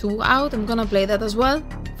volume 2 out. I'm gonna play that as well,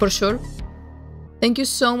 for sure. Thank you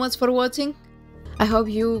so much for watching. I hope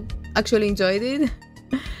you actually enjoyed it.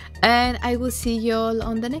 And I will see you all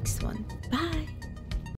on the next one.